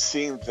says, I've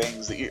seen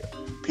things that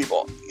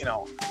people,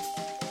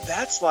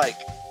 that's like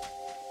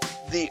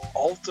the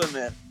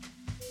ultimate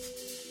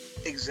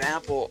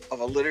example of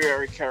a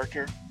literary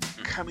character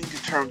coming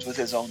to terms with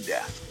his own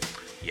death.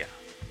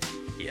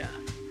 Yeah.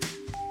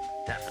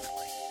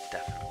 Definitely.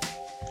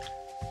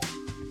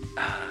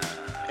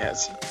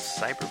 Yes.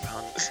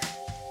 Cyberpunk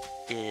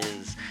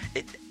is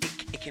it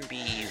can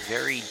be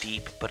very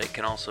deep, but it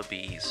can also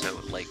be so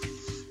like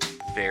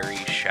very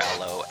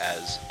shallow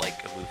as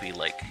like a movie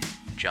like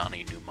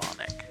Johnny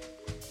Mnemonic,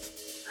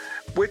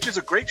 which is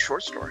a great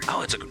short story.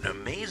 Oh, it's an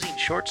amazing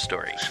short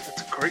story.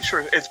 It's a great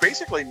short. It's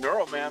basically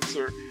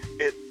Neuromancer.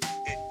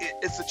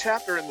 It's a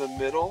chapter in the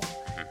middle.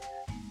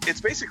 Mm-hmm.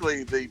 It's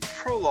basically the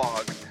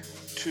prologue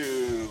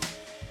to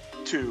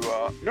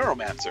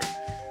Neuromancer,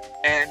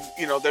 and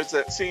there's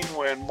that scene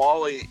when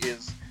Molly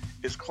is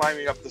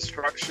climbing up the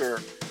structure,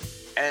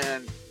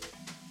 and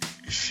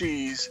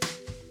she's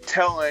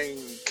telling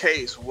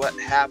Case what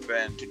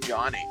happened to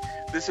Johnny.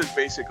 This is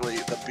basically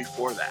the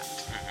before that.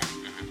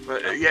 Mm-hmm.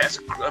 But yeah, it's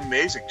an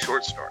amazing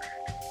short story.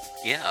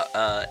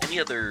 Yeah. Any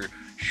other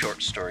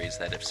short stories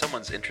that if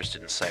someone's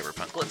interested in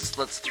Cyberpunk,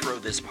 let's throw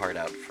this part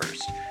out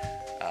first.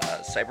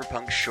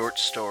 Cyberpunk short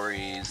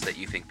stories that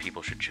you think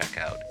people should check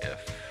out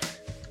if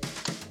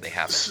they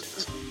haven't.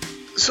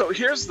 So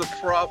here's the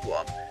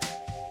problem.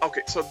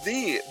 Okay, so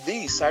the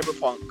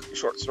Cyberpunk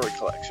short story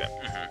collection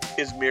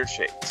is Mere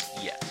Shades.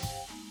 Yes.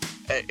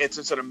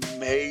 It's an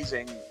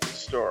amazing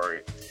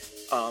story.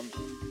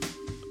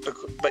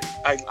 But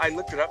I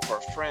looked it up for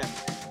a friend.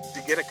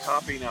 To get a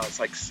copy now,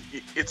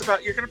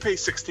 you're going to pay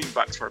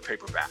 $16 for a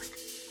paperback.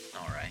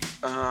 All right.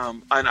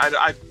 And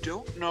I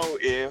don't know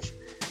if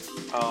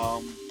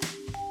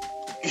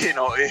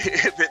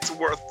it's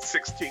worth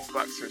 $16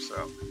 or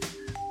so.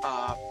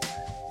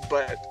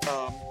 But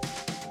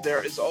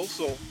there is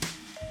also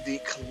the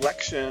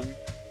collection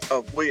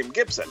of William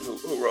Gibson,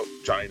 who wrote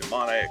Johnny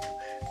Mnemonic,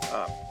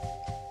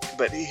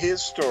 but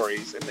his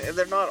stories, and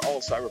they're not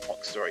all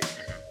Cyberpunk stories,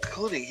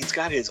 including he's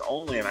got his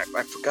own, and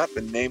I forgot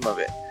the name of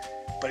it,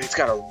 but it's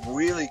got a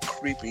really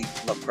creepy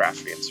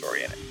Lovecraftian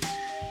story in it,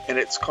 and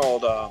it's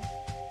called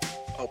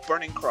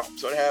Burning Chrome.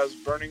 So it has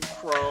Burning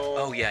Chrome.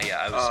 Oh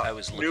yeah. I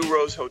was looking. New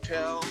Rose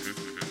Hotel.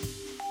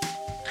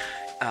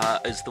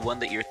 Is the one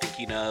that you're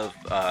thinking of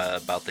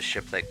about the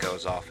ship that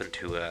goes off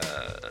into a...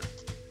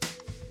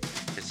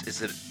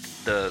 Is it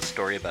the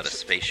story about a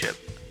spaceship?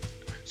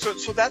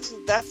 So that's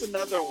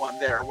another one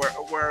there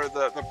where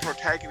the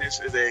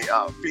protagonist is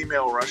a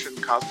female Russian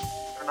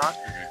cosmonaut.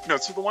 No,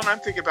 so the one I'm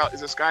thinking about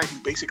is this guy who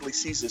basically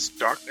sees this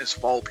darkness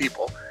fall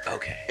people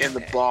in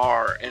the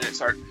bar, and it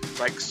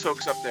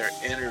soaks up their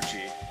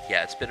energy.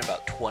 Yeah, it's been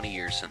about 20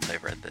 years since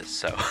I've read this,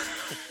 so...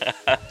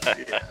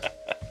 Yeah.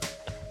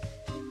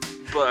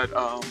 But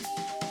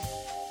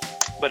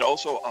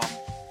also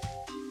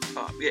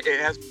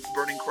it has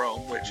Burning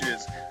Chrome, which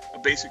is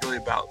basically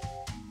about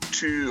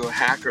two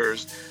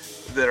hackers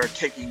that are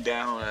taking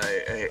down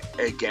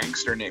a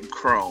gangster named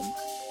Chrome.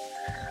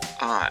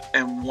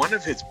 And one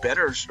of his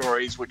better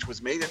stories, which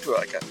was made into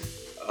like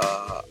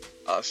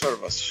a sort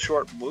of a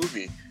short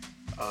movie,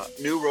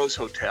 New Rose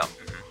Hotel.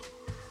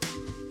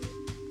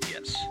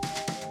 Yes.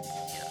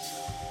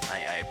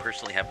 I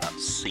personally have not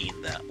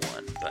seen that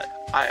one, but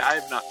I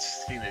have not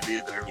seen it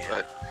either.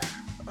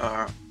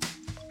 Yeah.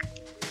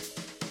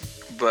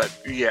 But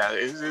yeah,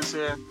 it's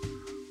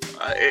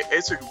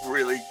a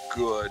really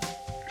good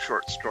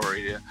short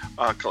story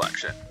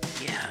collection.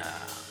 Yeah.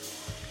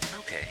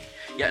 Okay.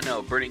 Yeah.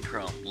 No, Burning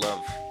Chrome.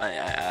 Love.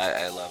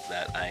 I love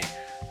that. I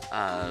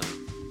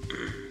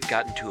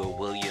got into a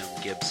William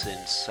Gibson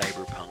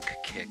cyberpunk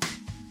kick.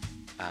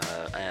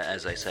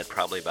 As I said,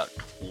 probably about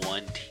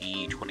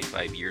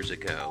 25 years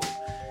ago.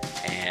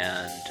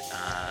 And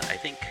I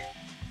think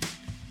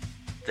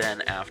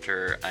then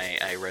after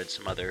I read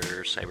some other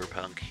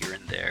cyberpunk here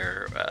and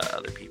there,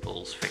 other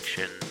people's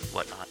fiction,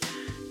 whatnot.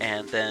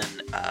 And then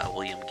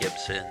William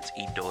Gibson's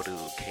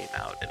Idoru came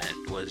out, and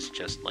it was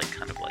just like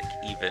kind of like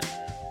even,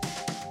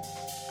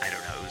 I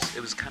don't know,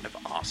 it was kind of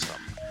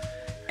awesome.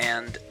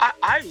 And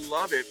I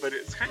love it, but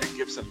it's kind of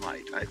Gibson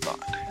light, I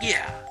thought.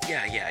 Yeah.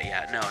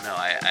 No,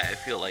 I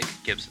feel like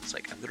Gibson's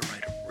like, I'm going to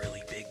write a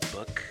really big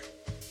book,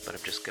 but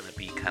I'm just going to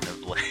be kind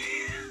of like,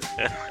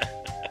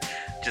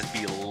 just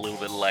be a little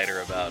bit lighter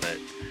about it.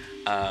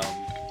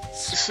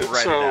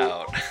 Spread it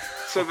out.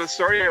 So the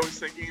story I was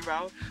thinking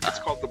about, it's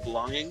called The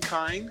Belonging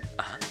Kind,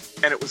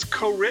 and it was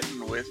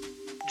co-written with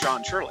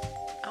John Shirley.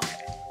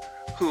 Okay.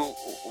 Who,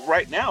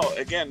 right now,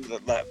 again,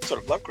 that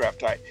sort of Lovecraft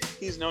type,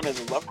 he's known as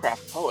a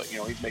Lovecraft poet. You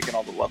know, he's making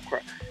all the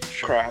Lovecraft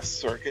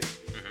circuit.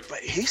 Mm-hmm. But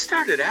he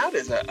started out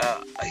as a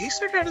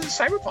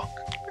cyberpunk.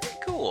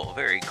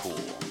 Very cool.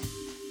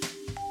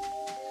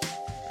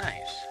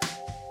 Nice.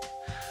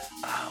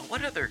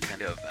 What other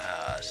kind of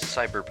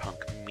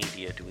cyberpunk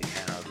media do we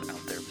have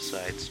out there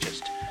besides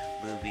just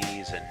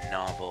movies and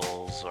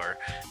novels, or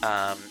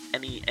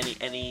any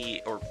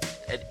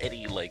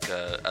like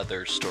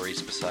other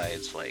stories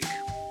besides like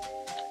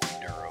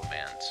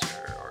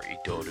Neuromancer or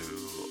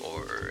Idoru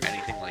or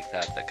anything like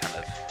that kind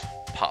of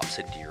pops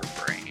into your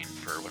brain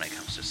for when it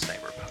comes to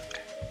cyberpunk?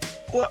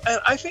 Well, and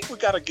I think we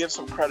got to give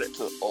some credit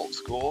to the old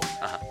school,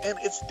 and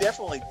it's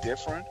definitely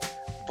different,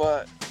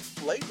 but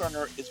Blade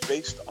Runner is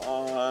based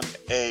on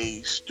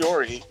a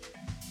story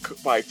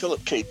by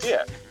Philip K.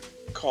 Dick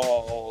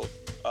called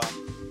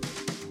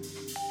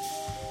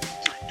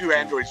Do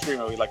Androids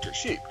Dream of Electric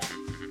Sheep?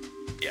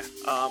 Yeah.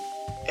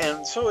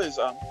 And so is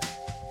so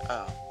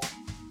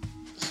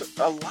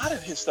a lot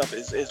of his stuff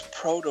is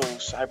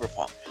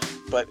proto-cyberpunk.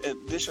 But in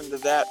addition to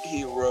that,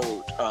 he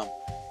wrote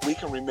We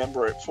Can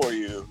Remember It For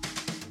You,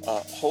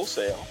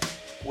 Wholesale,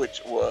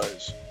 which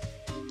was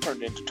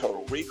turned into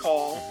Total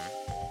Recall.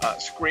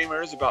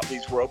 Screamers, about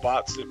these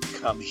robots that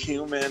become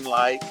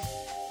human-like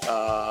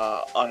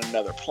on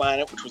another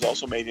planet, which was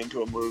also made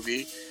into a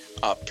movie.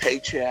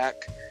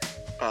 Paycheck.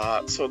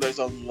 So there's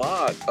a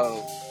lot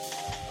of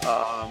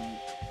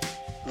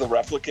the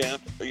Replicant,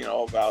 you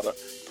know, about a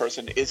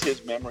person, is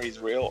his memories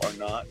real or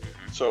not?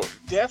 So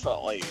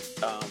definitely,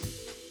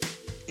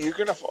 you're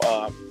gonna.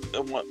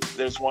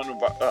 There's one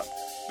about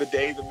The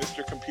Day the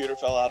Mr. Computer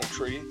Fell Out of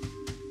Tree,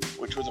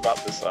 which was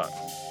about this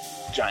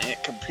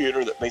giant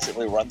computer that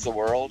basically runs the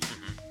world,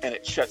 and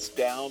it shuts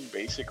down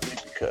basically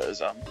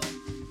because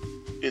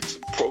its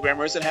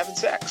programmer isn't having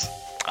sex.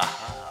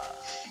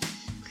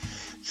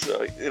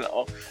 So, you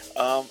know,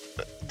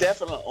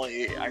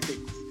 definitely, I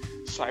think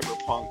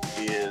cyberpunk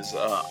is,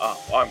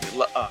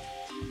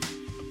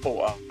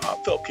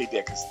 Philip K.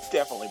 Dick is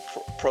definitely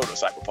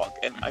proto-cyberpunk,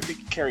 and I think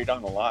he carried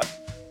on a lot,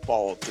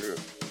 followed through.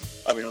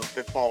 I mean,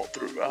 it followed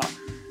through.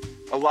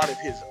 A lot of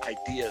his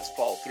ideas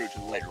fall through to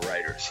the later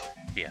writers.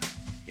 Yeah.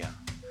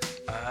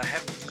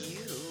 Have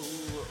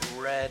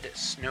you read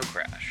Snow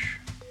Crash?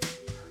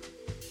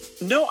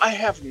 No, I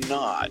have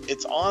not.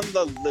 It's on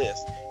the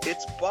list.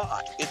 It's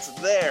bought. It's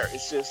there.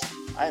 It's just,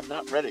 I have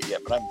not read it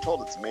yet, but I'm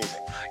told it's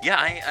amazing. Yeah,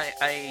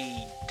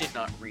 I did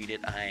not read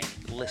it. I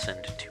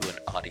listened to an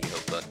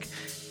audiobook,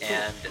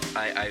 and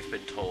I've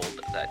been told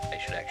that I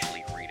should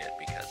actually read it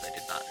because I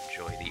did not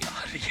enjoy the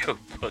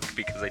audiobook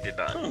because I did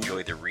not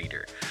enjoy the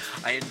reader.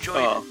 I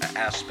enjoyed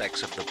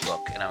aspects of the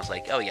book, and I was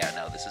like, oh yeah,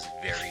 no, this is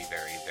very,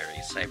 very, very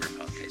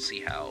cyberpunk. I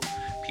see how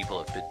people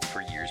have been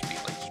for years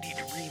being like, you need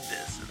to read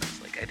this, and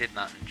it's like, I did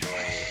not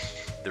enjoy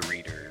the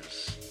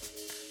readers.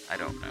 I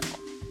don't know.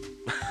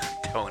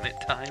 tone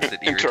at times. It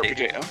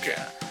irritated me. Okay.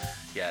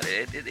 Yeah,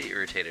 it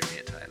irritated me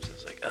at times. I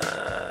was like,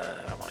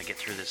 I want to get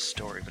through this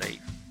story, but I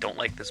don't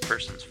like this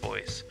person's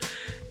voice.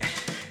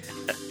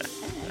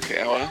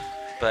 Okay, well.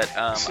 But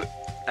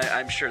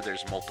I'm sure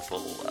there's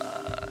multiple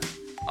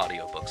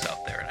audiobooks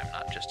out there, and I'm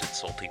not just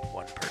insulting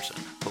one person,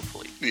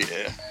 hopefully.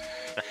 Yeah.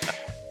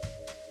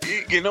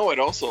 You know what,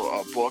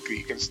 also a book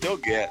you can still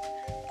get,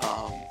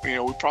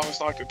 we promised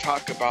not to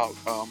talk about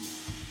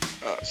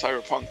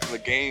Cyberpunk the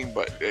game,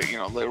 but,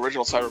 the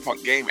original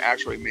Cyberpunk game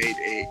actually made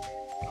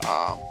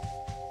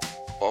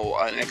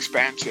an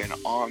expansion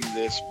on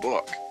this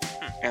book.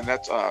 And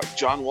that's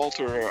John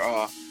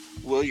Walter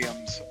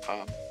Williams'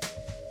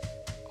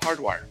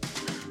 Hardwire.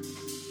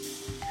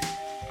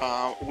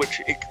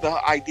 The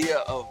idea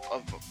of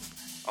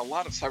a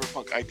lot of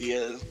cyberpunk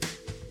ideas,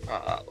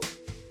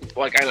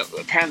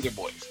 Panzer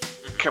Boys,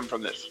 come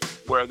from this,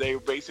 where they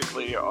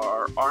basically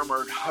are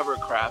armored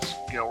hovercrafts,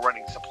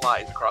 running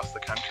supplies across the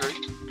country.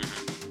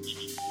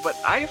 But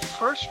I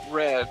first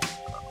read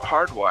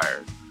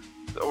Hardwire,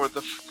 or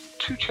the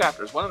two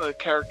chapters. One of the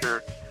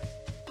characters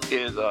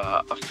is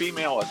a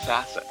female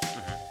assassin,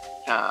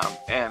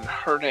 and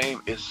her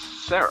name is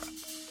Sarah.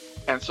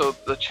 And so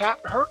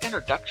her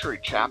introductory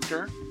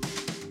chapter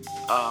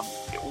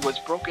it was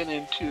broken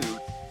into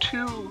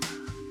two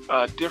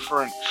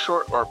different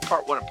or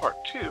part 1 and part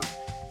 2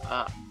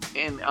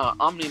 in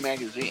Omni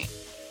magazine.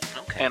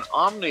 Okay. And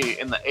Omni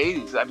in the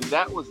 80s, I mean,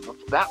 that was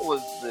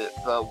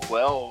the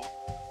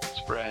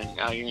wellspring.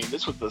 I mean,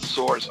 this was the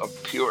source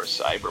of pure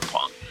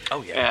cyberpunk.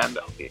 Oh yeah. And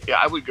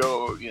I would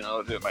go,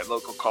 to my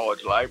local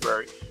college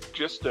library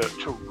just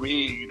to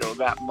read,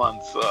 that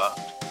month's,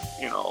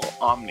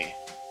 Omni.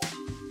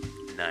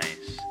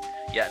 Nice.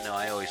 Yeah, no,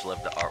 I always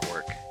loved the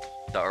artwork.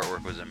 The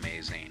artwork was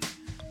amazing.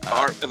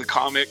 The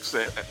comics.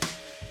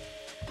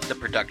 The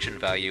production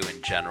value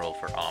in general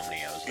for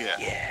Omni, I was like,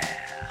 yeah.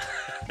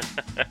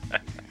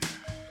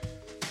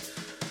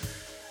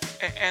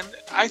 And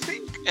I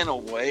think, in a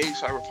way,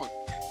 Cyberpunk...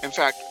 In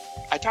fact,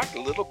 I talked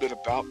a little bit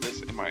about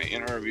this in my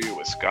interview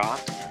with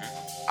Scott.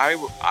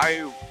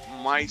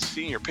 My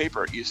senior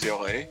paper at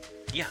UCLA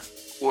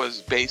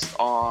was based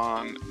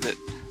on that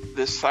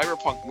this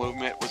cyberpunk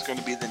movement was going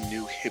to be the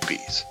new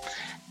hippies,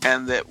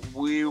 and that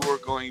we were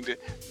going to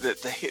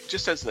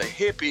just as the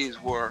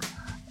hippies were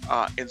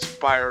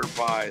inspired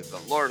by the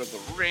Lord of the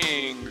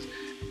Rings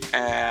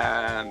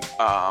and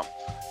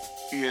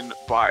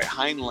by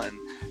Heinlein,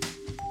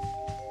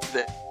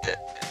 that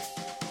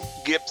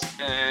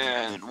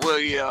Gibson,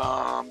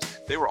 Williams,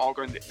 they were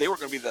going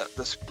to be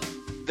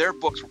their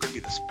books were going to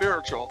be the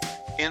spiritual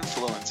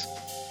influence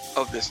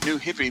of this new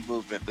hippie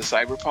movement, the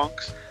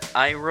cyberpunks.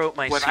 I wrote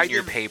my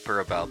senior paper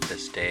about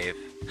this, Dave.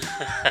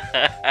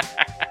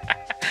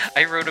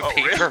 I wrote a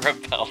paper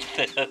about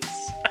this.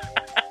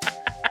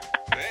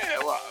 Yeah,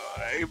 well,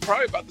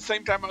 probably about the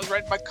same time I was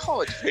writing my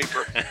college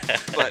paper.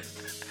 But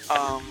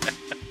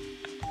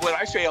what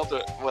I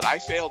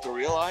failed to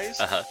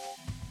realize,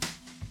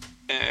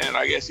 and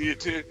I guess you did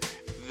too,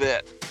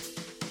 that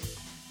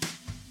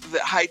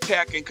high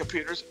tech and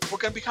computers were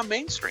going to become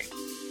mainstream.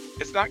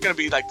 It's not going to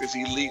be like this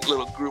elite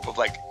little group of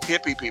like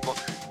hippie people.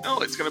 No,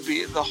 it's going to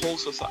be the whole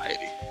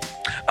society.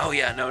 Oh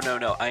yeah, no.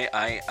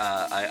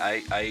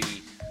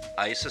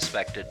 I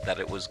suspected that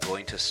it was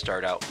going to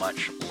start out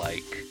much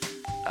like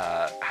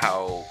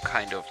how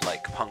kind of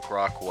like punk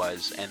rock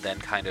was, and then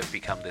kind of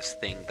become this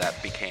thing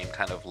that became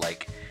kind of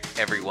like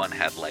everyone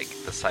had like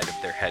the side of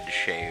their head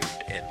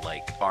shaved and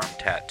like arm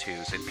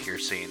tattoos and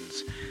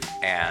piercings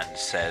and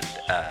said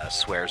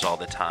swears all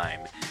the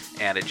time,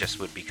 and it just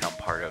would become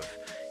part of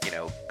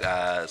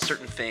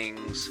certain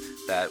things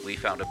that we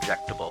found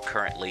objectable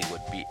currently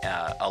would be,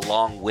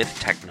 along with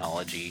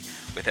technology,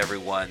 with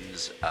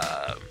everyone's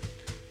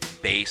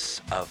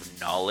base of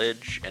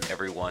knowledge and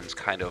everyone's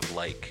kind of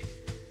like,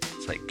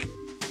 it's like,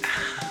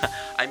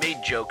 I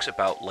made jokes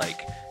about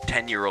like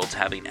 10-year-olds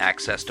having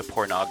access to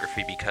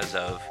pornography because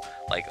of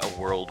like not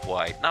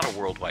a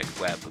worldwide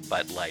web,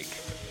 but like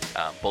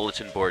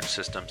bulletin board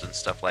systems and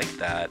stuff like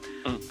that.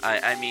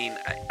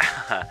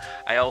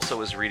 I also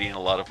was reading a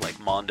lot of like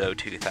Mondo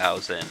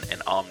 2000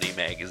 and Omni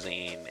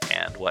magazine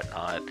and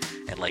whatnot,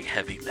 and like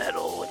heavy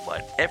metal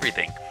and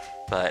everything.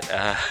 But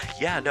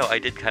I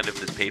did kind of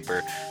this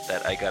paper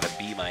that I got a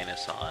B-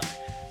 on.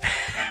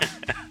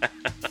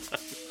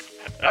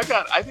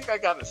 I think I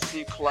got a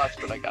C+,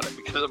 but I got it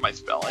because of my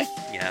spelling.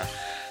 Yeah.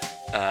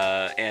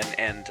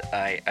 And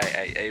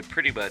I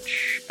pretty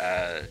much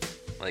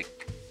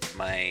like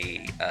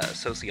my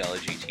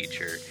sociology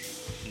teacher,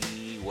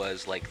 he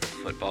was like the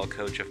football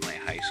coach of my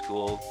high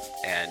school,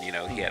 and he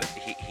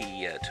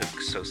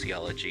took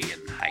sociology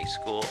in high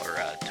school, or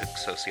took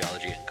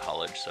sociology in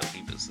college, so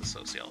he was the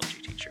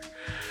sociology teacher.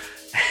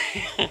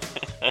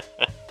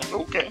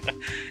 Okay.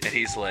 And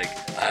he's like,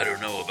 I don't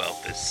know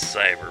about this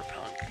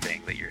cyberpunk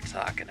thing that you're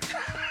talking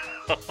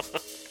about.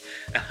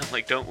 And I'm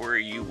like, don't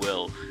worry, you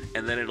will.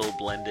 And then it'll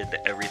blend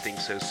into everything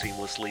so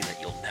seamlessly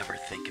that you'll never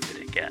think of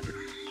it again.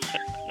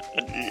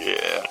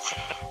 Yeah.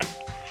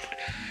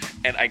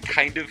 And I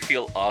kind of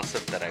feel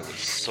awesome that I was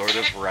sort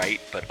of right,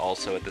 but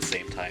also at the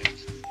same time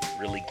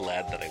really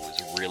glad that I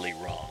was really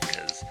wrong,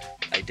 because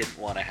I didn't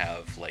want to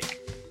have, like,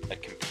 a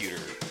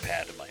computer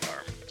pad in my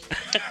arm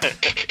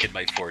in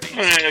my 40s.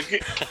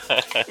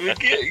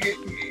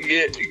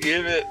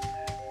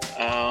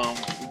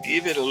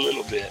 Give it a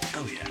little bit.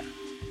 Oh, yeah.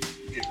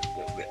 Give it a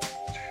little bit.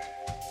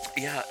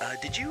 Yeah,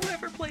 did you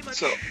ever play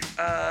much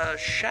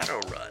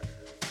Shadowrun?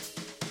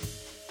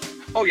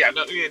 Oh, yeah,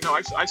 no,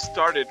 I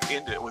started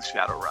into it with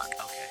Shadowrun.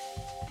 Okay.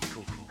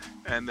 Cool.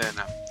 And then,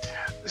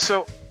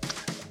 so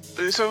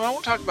I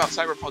won't talk about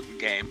Cyberpunk the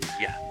game.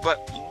 Yeah.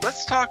 But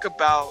let's talk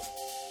about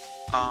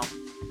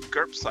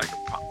GURP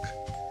Cyberpunk.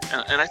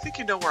 And I think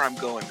you know where I'm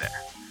going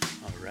there.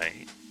 All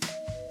right.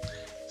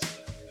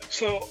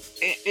 So,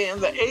 in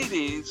the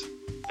 80s,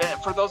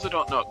 and for those who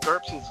don't know,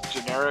 GURPS is a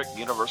generic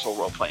universal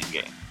role-playing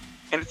game.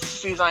 And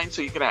it's designed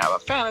so you can have a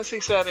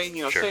fantasy setting,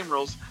 sure. Same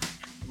rules,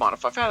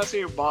 modify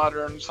fantasy,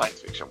 modern, science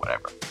fiction,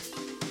 whatever.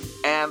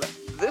 And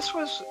this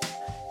was,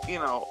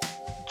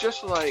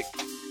 just like,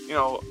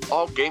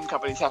 all game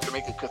companies have to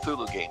make a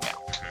Cthulhu game now.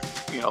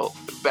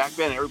 Back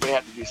then everybody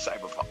had to do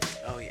Cyberpunk.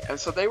 Oh, yeah. And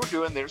so they were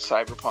doing their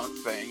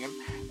Cyberpunk thing, and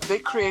they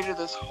created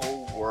this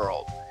whole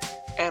world.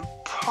 And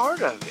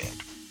part of it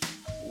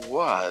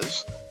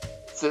was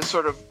the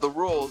sort of the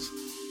rules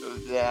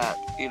that,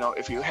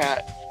 if you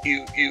had,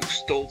 you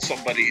stole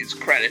somebody's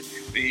credit,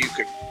 you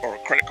could, or a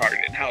credit card,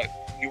 and how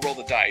you roll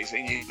the dice,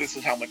 and this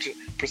is how much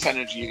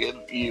percentage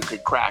you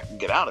could crack and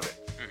get out of it.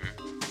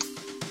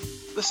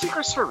 Mm-hmm. The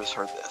Secret Service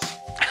heard this.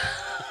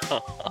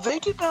 They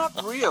did not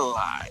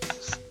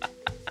realize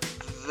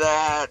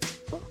that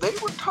they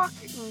were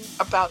talking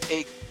about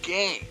a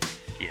game.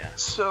 Yeah.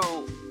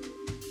 So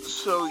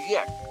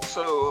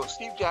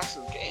Steve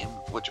Jackson's game,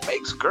 which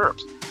makes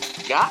GURPS,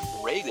 got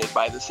raided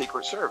by the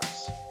Secret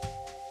Service.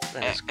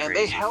 That's crazy. And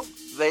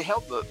they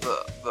held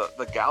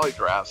the galley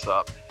drafts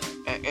up,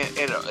 and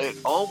it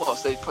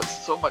almost, they put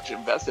so much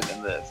invested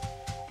in this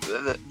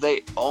that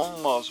they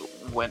almost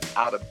went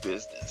out of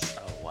business.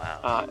 Oh, wow.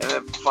 And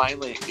then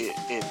finally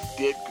it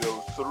did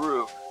go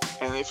through.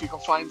 And if you can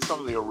find some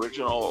of the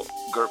original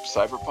GURP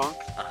Cyberpunk,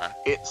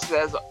 it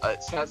says a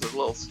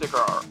little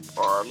sticker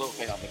or a little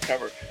thing on the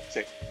cover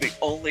saying the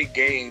only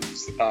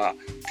games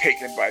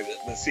taken by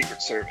the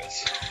Secret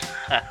Service.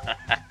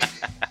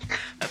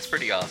 That's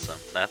pretty awesome.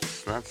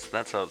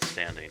 That's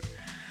outstanding.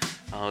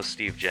 Oh,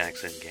 Steve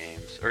Jackson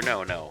games. Or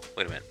no.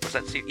 Wait a minute. Was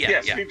that Steve? Yeah.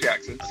 Steve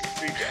Jackson.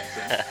 Steve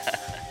Jackson.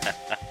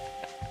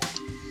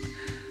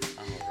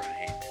 All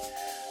right.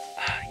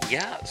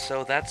 Yeah.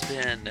 So that's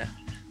been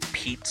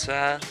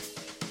pizza.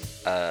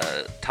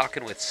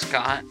 Talking with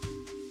Scott,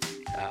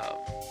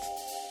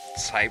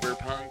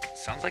 Cyberpunk.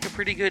 Sounds like a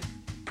pretty good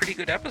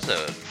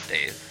episode,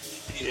 Dave.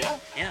 Yeah.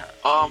 Yeah.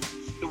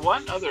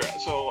 One other.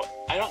 So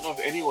I don't know if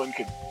anyone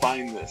could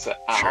find this out,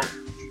 sure.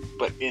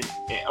 but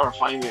or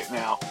find it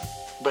now.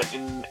 But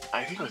in,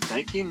 I think it was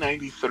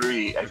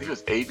 1993. I think it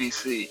was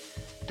ABC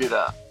did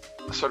a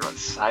sort of a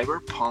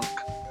cyberpunk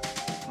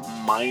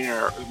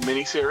minor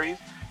miniseries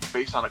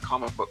based on a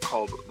comic book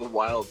called The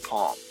Wild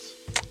Palms.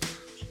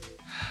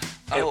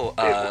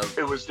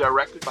 It was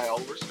directed by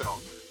Oliver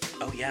Stone.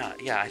 Oh yeah.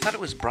 I thought it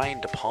was Brian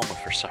De Palma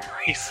for some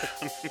reason.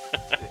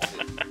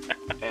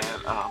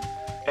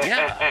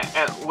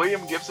 and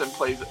William Gibson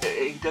plays.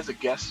 He does a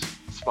guest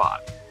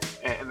spot,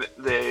 and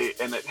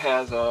it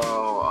has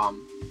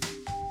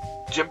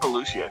Jim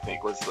Belushi, I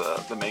think, was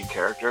the main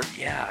character.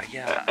 Yeah.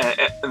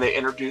 And they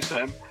introduce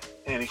him,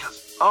 and he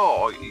goes,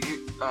 "Oh,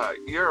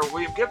 you're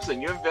William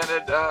Gibson. You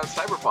invented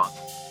cyberpunk."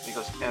 And he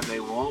goes, "And they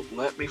won't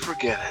let me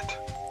forget it."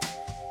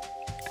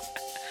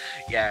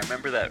 Yeah, I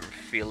remember that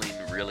feeling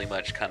really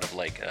much kind of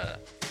like a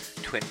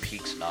Twin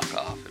Peaks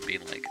knockoff and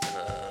being like,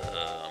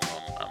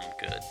 I'm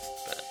good,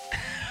 but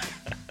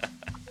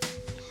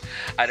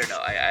I don't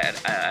know.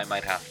 I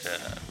might have to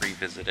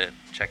revisit it,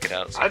 check it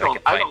out. I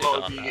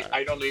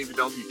don't even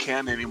know if you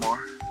can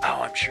anymore.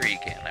 Oh, I'm sure you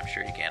can.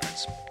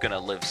 It's gonna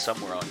live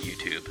somewhere on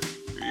YouTube.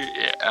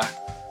 Yeah.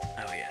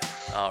 Oh yeah.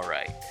 All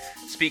right.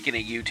 Speaking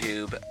of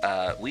YouTube,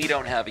 we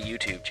don't have a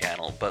YouTube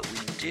channel, but we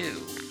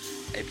do.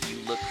 If you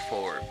look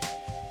for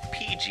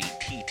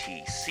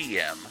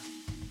PGTTCM,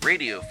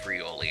 Radio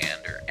Free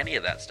Oleander, any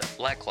of that stuff,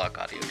 Black Clock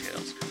Audio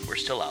Tales, we're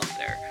still out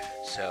there.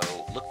 So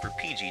look for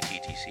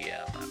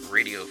PGTTCM,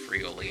 Radio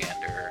Free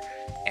Oleander,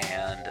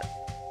 and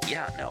you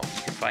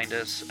can find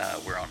us.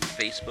 We're on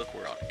Facebook,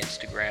 we're on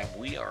Instagram,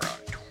 we are on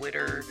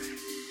Twitter,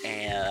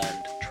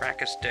 and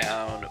track us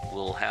down.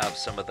 We'll have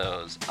some of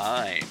those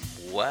I'm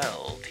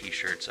Well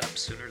t-shirts up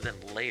sooner than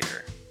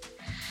later.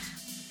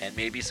 And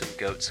maybe some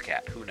Goat's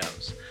Cat, who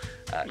knows?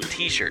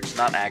 T-shirts,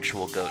 not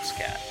actual Goat's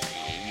Cat.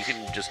 You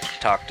can just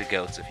talk to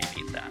goats if you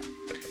need that.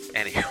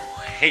 Anyway,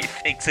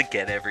 thanks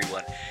again,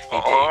 everyone.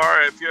 Hey,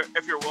 or if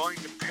you're willing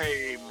to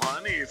pay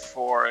money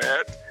for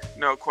it,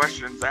 no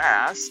questions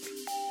asked.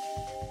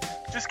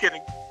 Just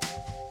kidding.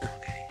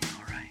 Okay,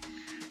 all right.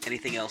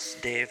 Anything else,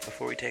 Dave,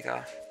 before we take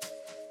off?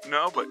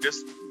 No, but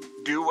just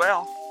do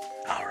well.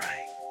 All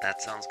right,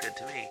 that sounds good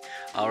to me.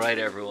 All right,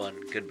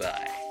 everyone,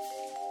 goodbye.